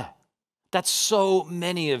Nehemiah. That's so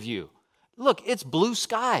many of you. Look, it's blue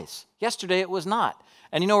skies. Yesterday it was not.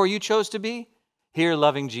 And you know where you chose to be? Here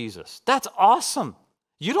loving Jesus. That's awesome.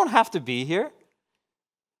 You don't have to be here.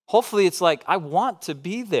 Hopefully it's like, I want to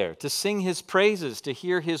be there, to sing his praises, to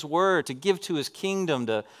hear his word, to give to his kingdom,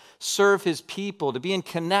 to serve his people, to be in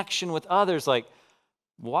connection with others. Like,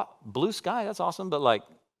 what? Blue sky, that's awesome, but like,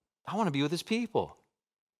 I want to be with his people.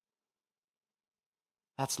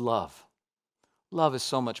 That's love. Love is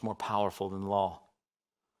so much more powerful than law.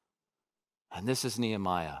 And this is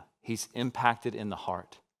Nehemiah. He's impacted in the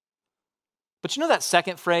heart. But you know that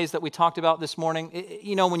second phrase that we talked about this morning?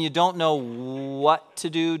 When you don't know what to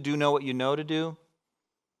do know what you know to do.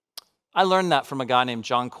 I learned that from a guy named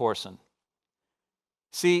John Corson.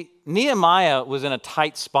 See, Nehemiah was in a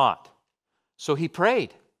tight spot, so he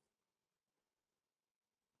prayed.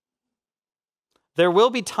 There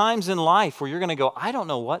will be times in life where you're going to go, I don't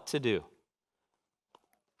know what to do.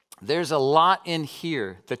 There's a lot in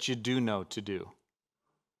here that you do know to do.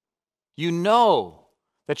 You know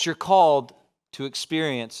that you're called to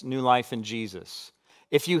experience new life in Jesus.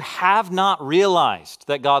 If you have not realized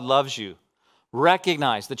that God loves you,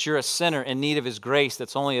 recognize that you're a sinner in need of his grace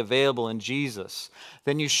that's only available in Jesus,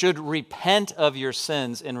 then you should repent of your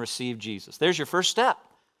sins and receive Jesus. There's your first step,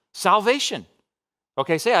 salvation.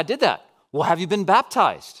 Okay, say, I did that. Well, have you been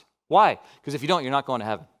baptized? Why? Because if you don't, you're not going to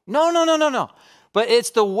heaven. No. But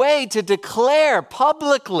it's the way to declare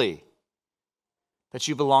publicly that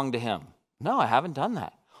you belong to him. No, I haven't done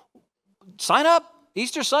that. Sign up,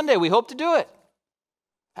 Easter Sunday, we hope to do it.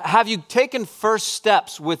 Have you taken first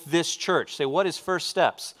steps with this church? Say, what is first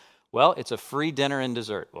steps? Well, it's a free dinner and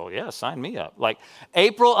dessert. Well, yeah, sign me up. Like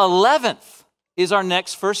April 11th is our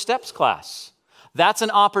next first steps class. That's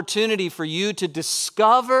an opportunity for you to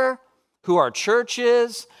discover who our church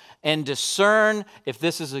is and discern if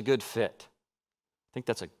this is a good fit. I think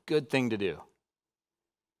that's a good thing to do.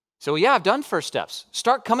 So yeah, I've done first steps.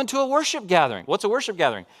 Start coming to a worship gathering. What's a worship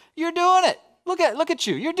gathering? You're doing it. Look at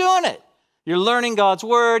you. You're doing it. You're learning God's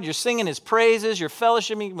word. You're singing his praises. You're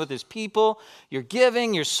fellowshipping with his people. You're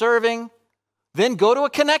giving. You're serving. Then go to a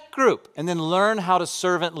connect group and then learn how to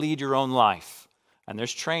servant lead your own life. And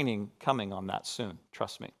there's training coming on that soon.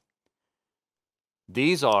 Trust me.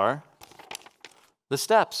 These are the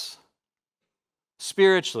steps.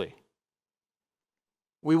 Spiritually,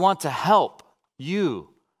 we want to help you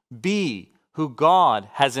be who God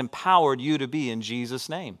has empowered you to be in Jesus'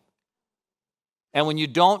 name. And when you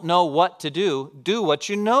don't know what to do what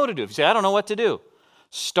you know to do. If you say, I don't know what to do,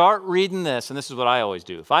 start reading this. And this is what I always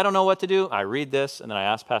do. If I don't know what to do, I read this and then I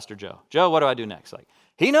ask Pastor Joe. Joe, what do I do next? Like,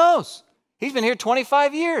 he knows. He's been here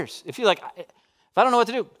 25 years. If I don't know what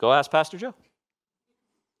to do, go ask Pastor Joe.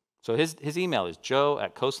 So his email is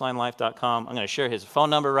joe@coastlinelife.com. I'm going to share his phone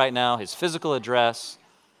number right now, his physical address.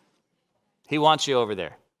 He wants you over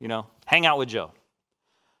there. Hang out with Joe.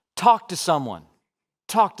 Talk to someone.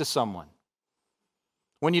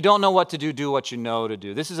 When you don't know what to do what you know to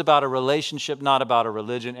do. This is about a relationship, not about a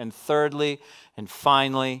religion. And thirdly, and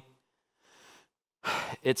finally,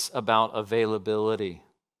 it's about availability,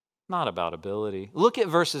 not about ability. Look at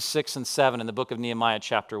verses 6 and 7 in the book of Nehemiah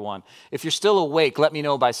chapter 1. If you're still awake, let me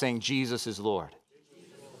know by saying Jesus is Lord.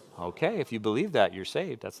 Okay, if you believe that, you're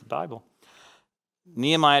saved. That's the Bible.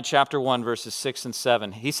 Nehemiah chapter 1, verses 6 and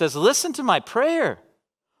 7. He says, listen to my prayer.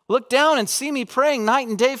 Look down and see me praying night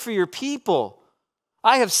and day for your people.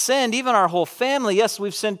 I have sinned, even our whole family. Yes,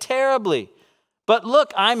 we've sinned terribly. But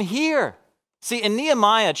look, I'm here. See, in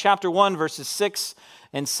Nehemiah chapter 1, verses 6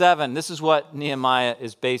 and 7, this is what Nehemiah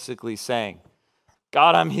is basically saying.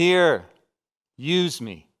 God, I'm here. Use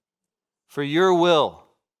me for your will,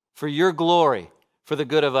 for your glory, for the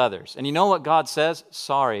good of others. And you know what God says?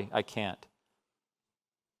 Sorry, I can't.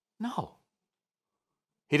 No.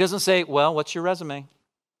 He doesn't say, well, what's your resume?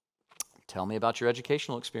 Tell me about your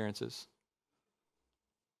educational experiences.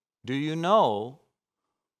 Do you know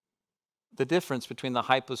the difference between the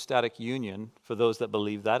hypostatic union for those that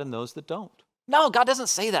believe that and those that don't? No, God doesn't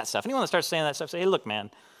say that stuff. Anyone that starts saying that stuff, say, hey, look,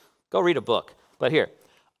 man, go read a book. But here,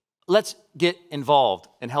 let's get involved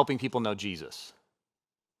in helping people know Jesus.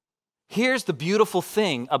 Here's the beautiful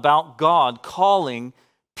thing about God calling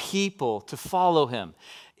people to follow him.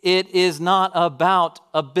 It is not about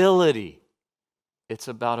ability. It's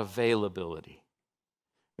about availability.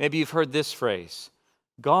 Maybe you've heard this phrase,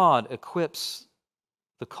 God equips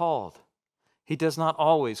the called. He does not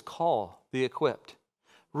always call the equipped.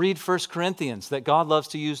 Read 1 Corinthians, that God loves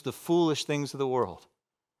to use the foolish things of the world.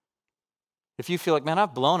 If you feel like, man,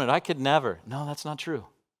 I've blown it, I could never. No, that's not true.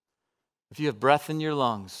 If you have breath in your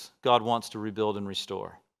lungs, God wants to rebuild and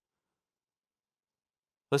restore.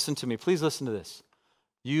 Listen to me. Please listen to this.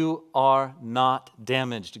 You are not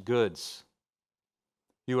damaged goods.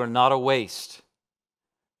 You are not a waste.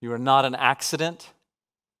 You are not an accident.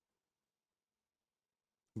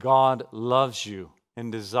 God loves you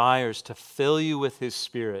and desires to fill you with His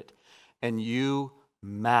Spirit, and you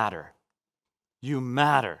matter. You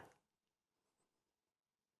matter.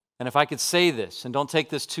 And if I could say this, and don't take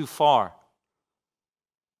this too far,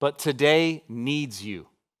 but today needs you.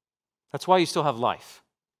 That's why you still have life.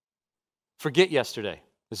 Forget yesterday.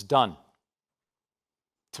 It's done.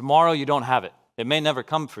 Tomorrow you don't have it. It may never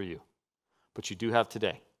come for you, but you do have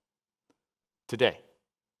today. Today.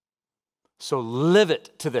 So live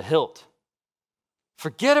it to the hilt.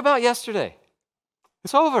 Forget about yesterday.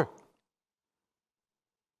 It's over.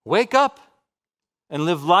 Wake up and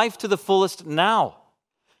live life to the fullest now.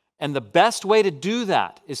 And the best way to do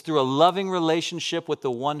that is through a loving relationship with the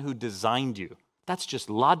one who designed you. That's just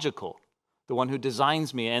logical. The one who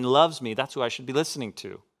designs me and loves me, that's who I should be listening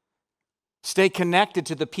to. Stay connected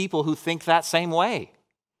to the people who think that same way.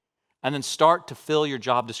 And then start to fill your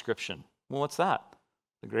job description. Well, what's that?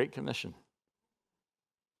 The Great Commission.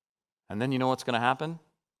 And then you know what's going to happen?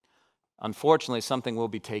 Unfortunately, something will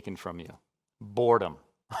be taken from you. Boredom.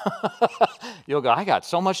 You'll go, I got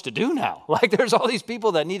so much to do now. Like there's all these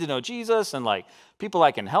people that need to know Jesus and like people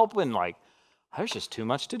I can help and like there's just too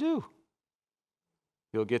much to do.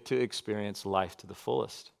 You'll get to experience life to the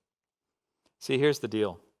fullest. See, here's the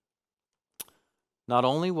deal. Not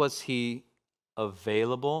only was he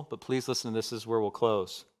available, but please listen, this is where we'll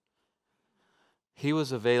close. He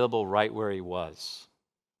was available right where he was.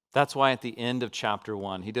 That's why at the end of chapter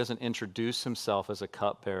 1, he doesn't introduce himself as a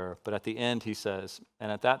cupbearer, but at the end he says,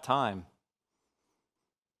 and at that time,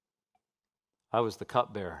 I was the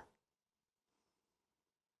cupbearer.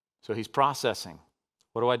 So he's processing.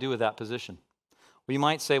 What do I do with that position? Well, you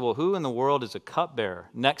might say, well, who in the world is a cupbearer?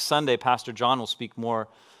 Next Sunday, Pastor John will speak more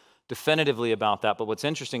definitively about that. But what's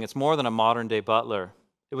interesting, it's more than a modern-day butler.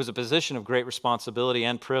 It was a position of great responsibility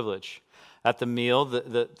and privilege. At the meal,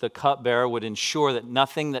 the cupbearer would ensure that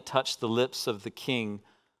nothing that touched the lips of the king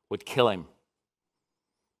would kill him.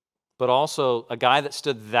 But also, a guy that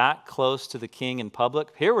stood that close to the king in public,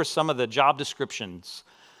 here were some of the job descriptions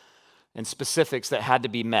and specifics that had to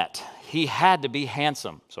be met. He had to be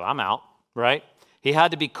handsome, so I'm out, right? He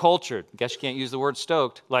had to be cultured. I guess you can't use the word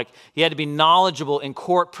stoked. Like, he had to be knowledgeable in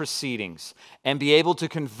court proceedings and be able to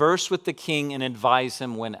converse with the king and advise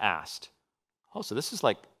him when asked. Oh, so this is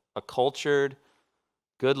like a cultured,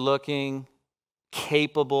 good-looking,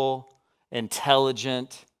 capable,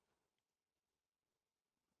 intelligent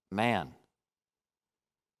man.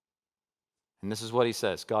 And this is what he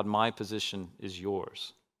says, God, my position is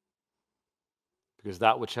yours, because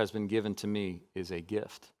that which has been given to me is a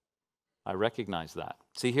gift. I recognize that.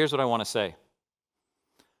 See, here's what I want to say.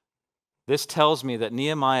 This tells me that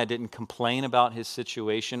Nehemiah didn't complain about his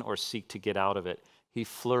situation or seek to get out of it. He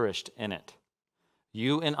flourished in it.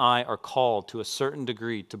 You and I are called to a certain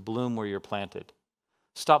degree to bloom where you're planted.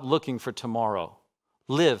 Stop looking for tomorrow.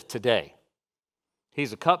 Live today.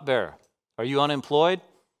 He's a cupbearer. Are you unemployed?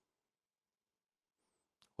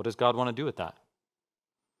 What does God want to do with that?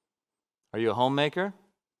 Are you a homemaker?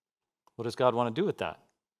 What does God want to do with that?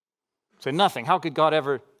 Say nothing. How could God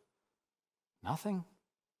ever? Nothing.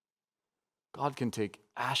 God can take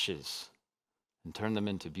ashes and turn them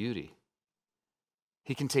into beauty.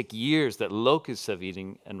 He can take years that locusts have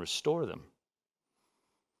eaten and restore them.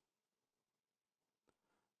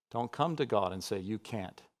 Don't come to God and say, you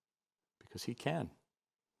can't, because He can.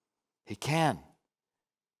 He can.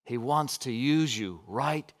 He wants to use you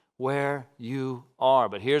right where you are.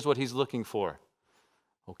 But here's what He's looking for.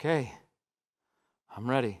 Okay, I'm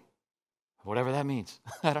ready. Whatever that means.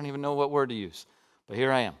 I don't even know what word to use, but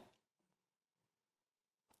here I am.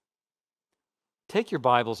 Take your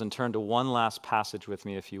Bibles and turn to one last passage with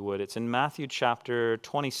me, if you would. It's in Matthew chapter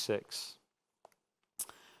 26.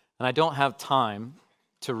 And I don't have time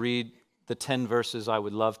to read the 10 verses I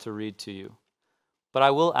would love to read to you. But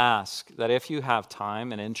I will ask that if you have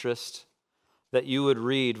time and interest, that you would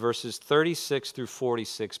read verses 36 through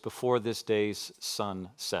 46 before this day's sun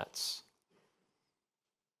sets.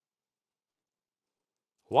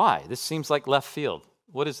 Why? This seems like left field.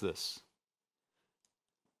 What is this?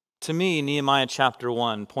 To me, Nehemiah chapter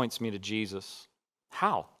 1 points me to Jesus.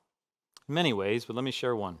 How? In many ways, but let me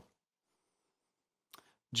share one.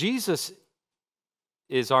 Jesus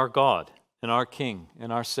is our God and our King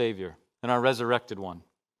and our Savior and our resurrected one.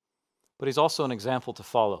 But He's also an example to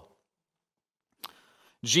follow.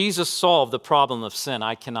 Jesus solved the problem of sin.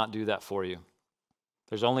 I cannot do that for you.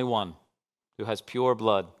 There's only one who has pure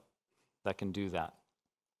blood that can do that.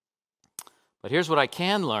 But here's what I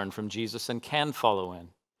can learn from Jesus and can follow in.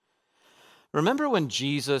 Remember when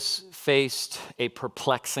Jesus faced a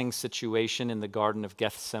perplexing situation in the Garden of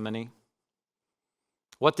Gethsemane?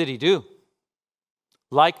 What did He do?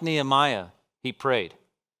 Like Nehemiah, He prayed.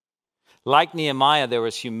 Like Nehemiah, there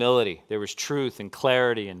was humility, there was truth and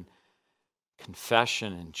clarity and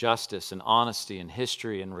confession and justice and honesty and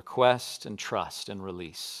history and request and trust and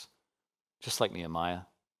release. Just like Nehemiah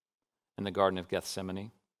in the Garden of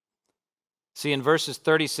Gethsemane. See, in verses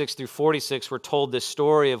 36 through 46, we're told this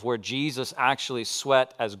story of where Jesus actually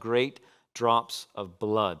sweat as great drops of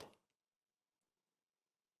blood.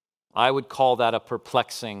 I would call that a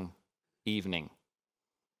perplexing evening.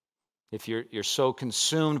 If you're so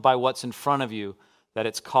consumed by what's in front of you that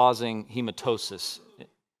it's causing hematosis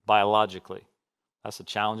biologically. That's a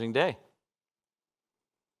challenging day.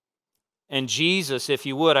 And Jesus, if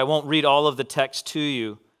you would, I won't read all of the text to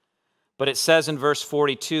you, but it says in verse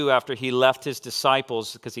 42, after he left his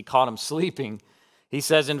disciples, because he caught them sleeping, he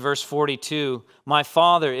says in verse 42, "My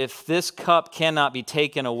Father, if this cup cannot be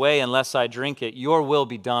taken away unless I drink it, your will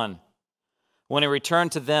be done." When he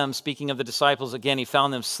returned to them, speaking of the disciples again, he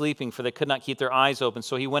found them sleeping, for they could not keep their eyes open.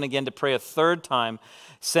 So he went again to pray a third time,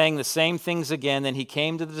 saying the same things again. Then he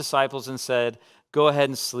came to the disciples and said, "Go ahead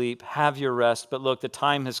and sleep, have your rest. But look, the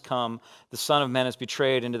time has come. The Son of Man is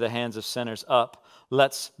betrayed into the hands of sinners. Up,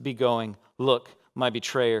 let's be going. Look, my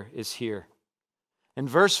betrayer is here." In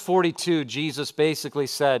verse 42, Jesus basically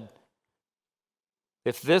said,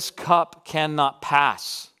 if this cup cannot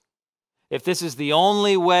pass, if this is the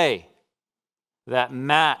only way that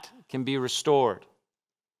Matt can be restored,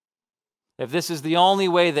 if this is the only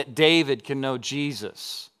way that David can know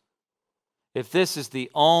Jesus, if this is the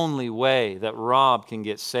only way that Rob can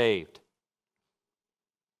get saved,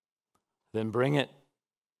 then bring it.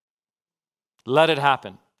 Let it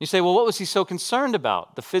happen. You say, well, what was he so concerned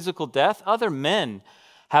about? The physical death? Other men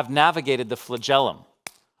have navigated the flagellum.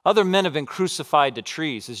 Other men have been crucified to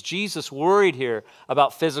trees. Is Jesus worried here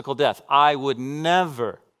about physical death? I would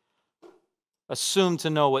never assume to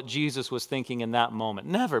know what Jesus was thinking in that moment.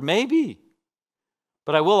 Never, maybe.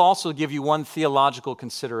 But I will also give you one theological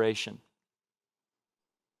consideration.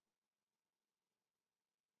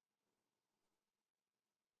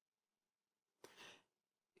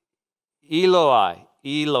 Eloi,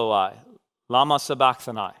 Eloi, lama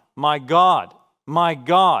sabachthani. My God,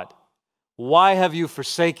 why have you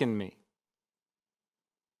forsaken me?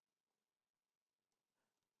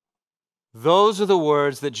 Those are the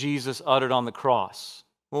words that Jesus uttered on the cross.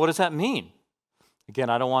 Well, what does that mean? Again,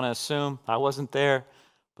 I don't want to assume. I wasn't there,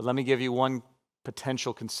 but let me give you one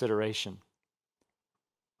potential consideration.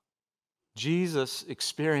 Jesus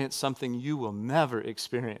experienced something you will never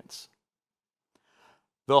experience.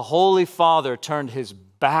 The Holy Father turned his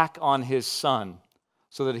back on his Son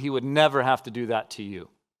so that he would never have to do that to you.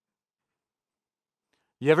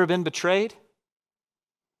 You ever been betrayed?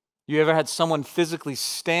 You ever had someone physically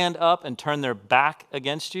stand up and turn their back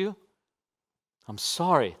against you? I'm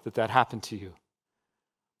sorry that that happened to you.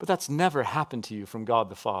 But that's never happened to you from God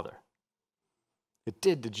the Father. It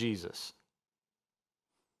did to Jesus.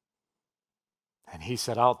 And he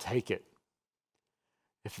said, I'll take it.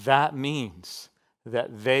 If that means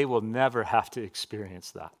that they will never have to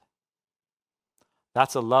experience that.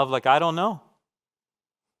 That's a love like I don't know.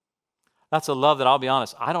 That's a love that, I'll be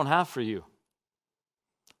honest, I don't have for you.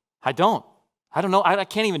 I don't know. I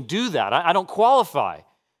can't even do that. I don't qualify.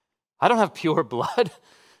 I don't have pure blood.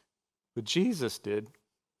 But Jesus did.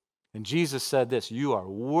 And Jesus said this, you are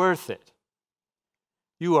worth it.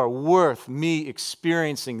 You are worth me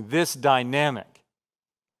experiencing this dynamic.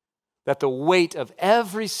 That the weight of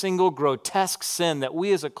every single grotesque sin that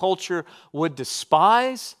we as a culture would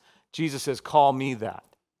despise, Jesus says, call me that.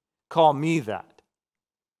 Call me that.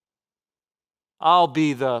 I'll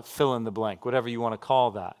be the fill in the blank, whatever you want to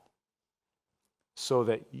call that, so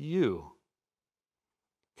that you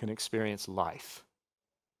can experience life,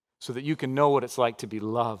 so that you can know what it's like to be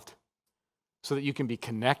loved, so that you can be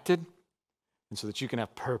connected, and so that you can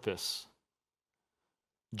have purpose.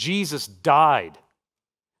 Jesus died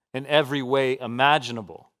in every way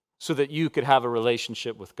imaginable so that you could have a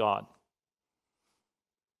relationship with God.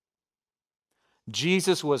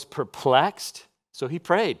 Jesus was perplexed, so he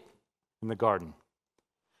prayed in the garden.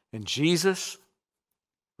 And Jesus,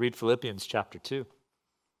 read Philippians chapter 2.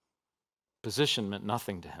 Position meant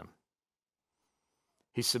nothing to him.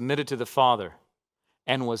 He submitted to the Father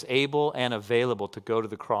and was able and available to go to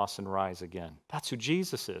the cross and rise again. That's who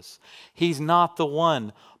Jesus is. He's not the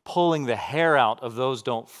one pulling the hair out of those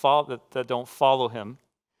that don't follow him.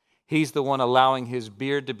 He's the one allowing his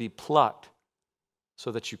beard to be plucked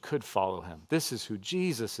so that you could follow him. This is who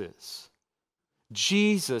Jesus is.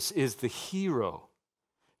 Jesus is the hero.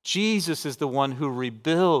 Jesus is the one who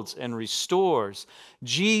rebuilds and restores.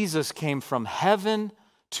 Jesus came from heaven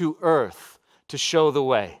to earth to show the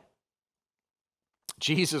way.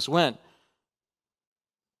 Jesus went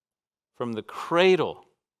from the cradle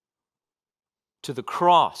to the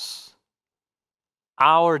cross,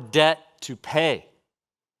 our debt to pay.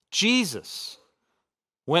 Jesus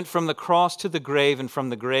went from the cross to the grave and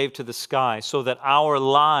from the grave to the sky so that our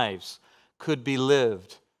lives could be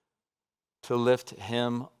lived to lift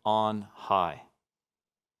him on high.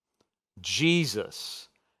 Jesus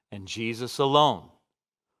and Jesus alone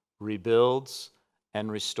rebuilds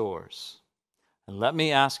and restores. And let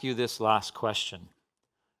me ask you this last question.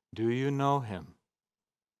 Do you know him?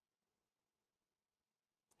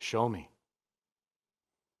 Show me.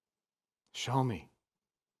 Show me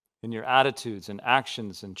in your attitudes and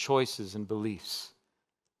actions and choices and beliefs.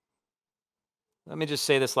 Let me just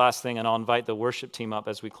say this last thing, and I'll invite the worship team up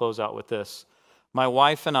as we close out with this. My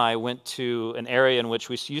wife and I went to an area in which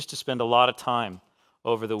we used to spend a lot of time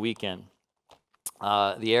over the weekend.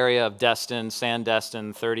 The area of Destin,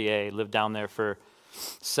 Sandestin, 30A, lived down there for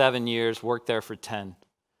 7 years, worked there for 10.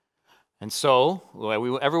 And so,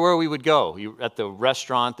 everywhere we would go, at the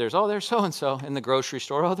restaurant, there's so-and-so. In the grocery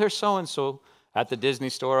store, there's so-and-so. At the Disney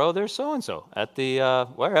store, there's so-and-so. At the,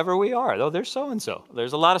 wherever we are, there's so-and-so.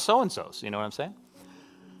 There's a lot of so-and-sos, you know what I'm saying?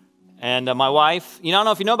 And my wife, I don't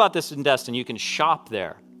know if you know about this in Destin, you can shop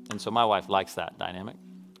there. And so my wife likes that dynamic.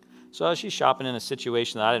 So she's shopping in a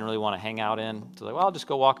situation that I didn't really want to hang out in. So like, well, I'll just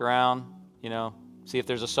go walk around, see if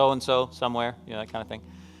there's a so-and-so somewhere, that kind of thing.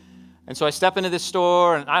 And so I step into this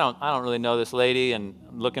store, and I don't really know this lady, and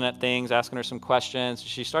I'm looking at things, asking her some questions.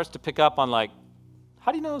 She starts to pick up on, like,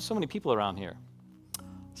 how do you know so many people around here? I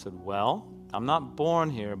said, well, I'm not born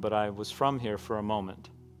here, but I was from here for a moment.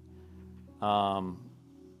 And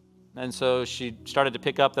so she started to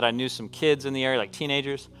pick up that I knew some kids in the area, like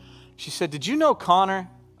teenagers. She said, did you know Connor?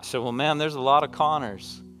 I said, well, ma'am, there's a lot of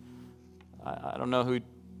Connors. I don't know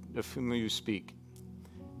of whom you speak.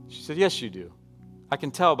 She said, yes, you do. I can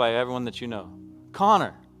tell by everyone that you know.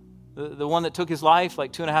 Connor, the one that took his life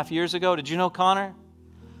like 2.5 years ago, did you know Connor?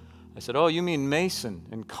 I said, oh, you mean Mason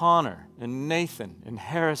and Connor and Nathan and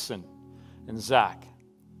Harrison and Zach.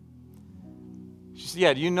 She said,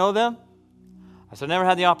 yeah, do you know them? I said, I never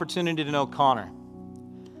had the opportunity to know Connor.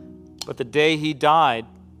 But the day he died,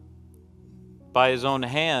 by his own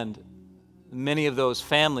hand, many of those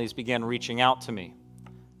families began reaching out to me.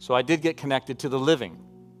 So I did get connected to the living,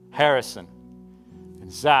 Harrison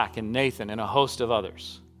and Zach and Nathan and a host of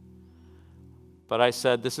others. But I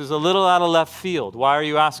said, this is a little out of left field. Why are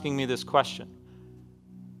you asking me this question?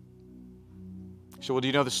 She said, well, do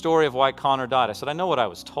you know the story of why Connor died? I said, I know what I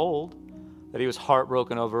was told, that he was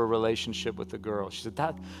heartbroken over a relationship with a girl. She said,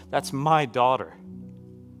 that's my daughter.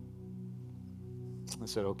 I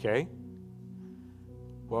said, okay.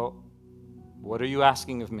 Well, what are you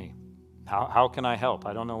asking of me? How can I help?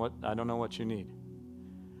 I don't know what you need.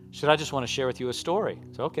 She said, I just want to share with you a story.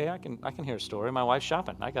 I said, okay, I can hear a story. My wife's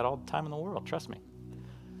shopping. I got all the time in the world, trust me.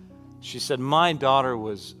 She said, my daughter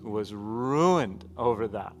was ruined over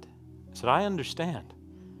that. I said, I understand.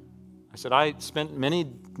 I said, I spent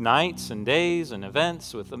many nights and days and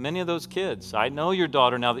events with many of those kids. I know your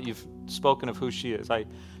daughter now that you've spoken of who she is.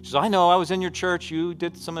 She said, I know, I was in your church. You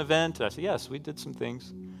did some event. I said, yes, we did some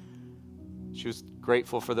things. She was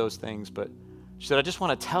grateful for those things, but she said, I just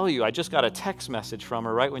want to tell you, I just got a text message from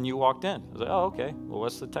her right when you walked in. I was like, oh, okay. Well,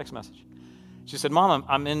 what's the text message? She said, Mom,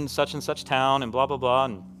 I'm in such and such town and blah, blah, blah,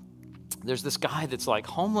 and there's this guy that's like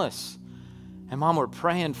homeless, and Mom, we're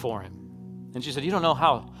praying for him. And she said, you don't know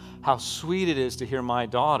how sweet it is to hear my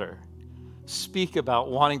daughter speak about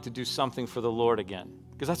wanting to do something for the Lord again,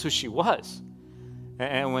 because that's who she was.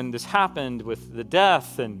 And when this happened with the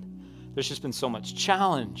death, and there's just been so much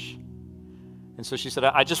challenge. And so she said,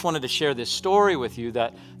 I just wanted to share this story with you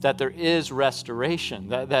that there is restoration,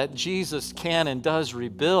 that Jesus can and does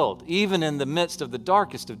rebuild, even in the midst of the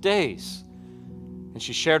darkest of days. And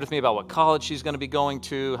she shared with me about what college she's going to be going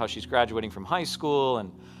to, how she's graduating from high school.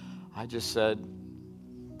 And I just said,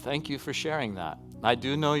 thank you for sharing that. I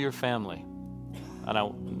do know your family. And I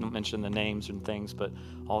won't mention the names and things, but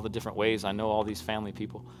all the different ways I know all these family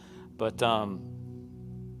people. But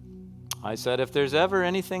I said, if there's ever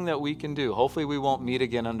anything that we can do, hopefully we won't meet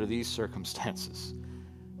again under these circumstances.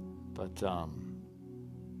 But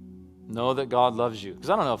know that God loves you.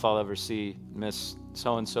 Because I don't know if I'll ever see Miss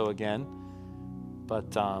So-and-so again.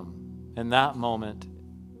 But in that moment,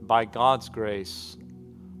 by God's grace,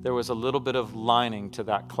 there was a little bit of lining to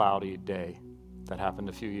that cloudy day that happened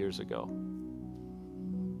a few years ago.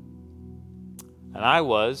 And I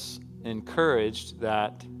was encouraged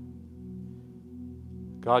that,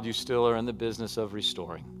 God, you still are in the business of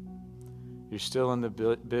restoring. You're still in the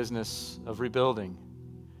business of rebuilding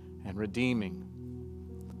and redeeming.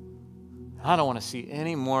 I don't want to see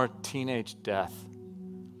any more teenage death.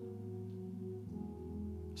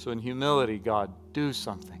 So in humility, God, do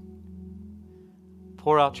something.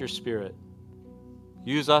 Pour out your Spirit.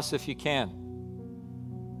 Use us if you can.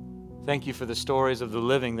 Thank you for the stories of the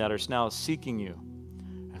living that are now seeking you.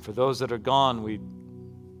 And for those that are gone, we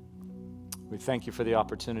thank you for the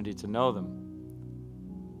opportunity to know them.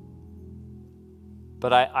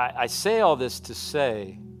 But I say all this to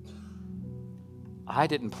say, I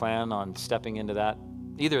didn't plan on stepping into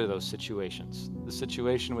either of those situations. The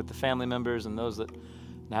situation with the family members and those that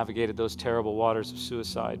navigated those terrible waters of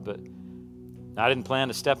suicide. But I didn't plan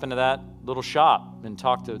to step into that little shop and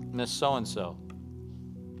talk to Miss So-and-so.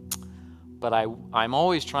 But I'm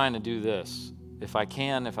always trying to do this. If I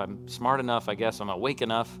can, if I'm smart enough, I guess I'm awake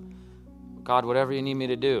enough. God, whatever you need me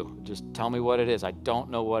to do, just tell me what it is. I don't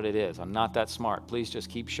know what it is. I'm not that smart. Please just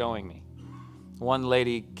keep showing me. One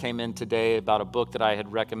lady came in today about a book that I had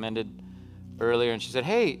recommended earlier, and she said,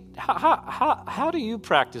 hey, how do you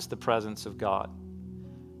practice the presence of God?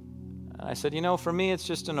 And I said, for me, it's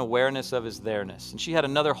just an awareness of his there-ness. And she had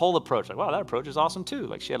another whole approach. Like, wow, that approach is awesome too.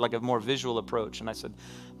 Like she had like a more visual approach. And I said,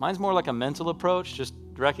 mine's more like a mental approach. Just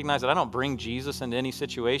recognize that I don't bring Jesus into any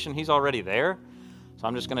situation. He's already there. So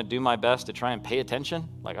I'm just going to do my best to try and pay attention.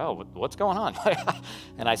 Like, oh, what's going on?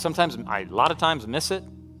 And I a lot of times miss it.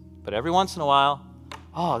 But every once in a while,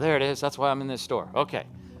 oh, there it is. That's why I'm in this store. Okay.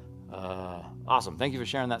 Awesome. Thank you for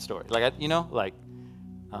sharing that story.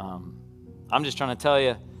 I'm just trying to tell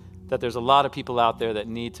you that there's a lot of people out there that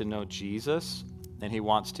need to know Jesus, and he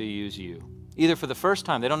wants to use you. Either for the first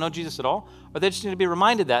time, they don't know Jesus at all, or they just need to be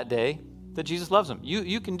reminded that day that Jesus loves them.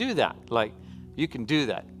 You can do that. You can do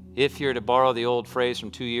that. If you're to borrow the old phrase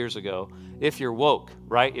from 2 years ago, if you're woke,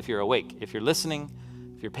 right? If you're awake, if you're listening,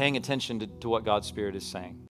 if you're paying attention to what God's Spirit is saying.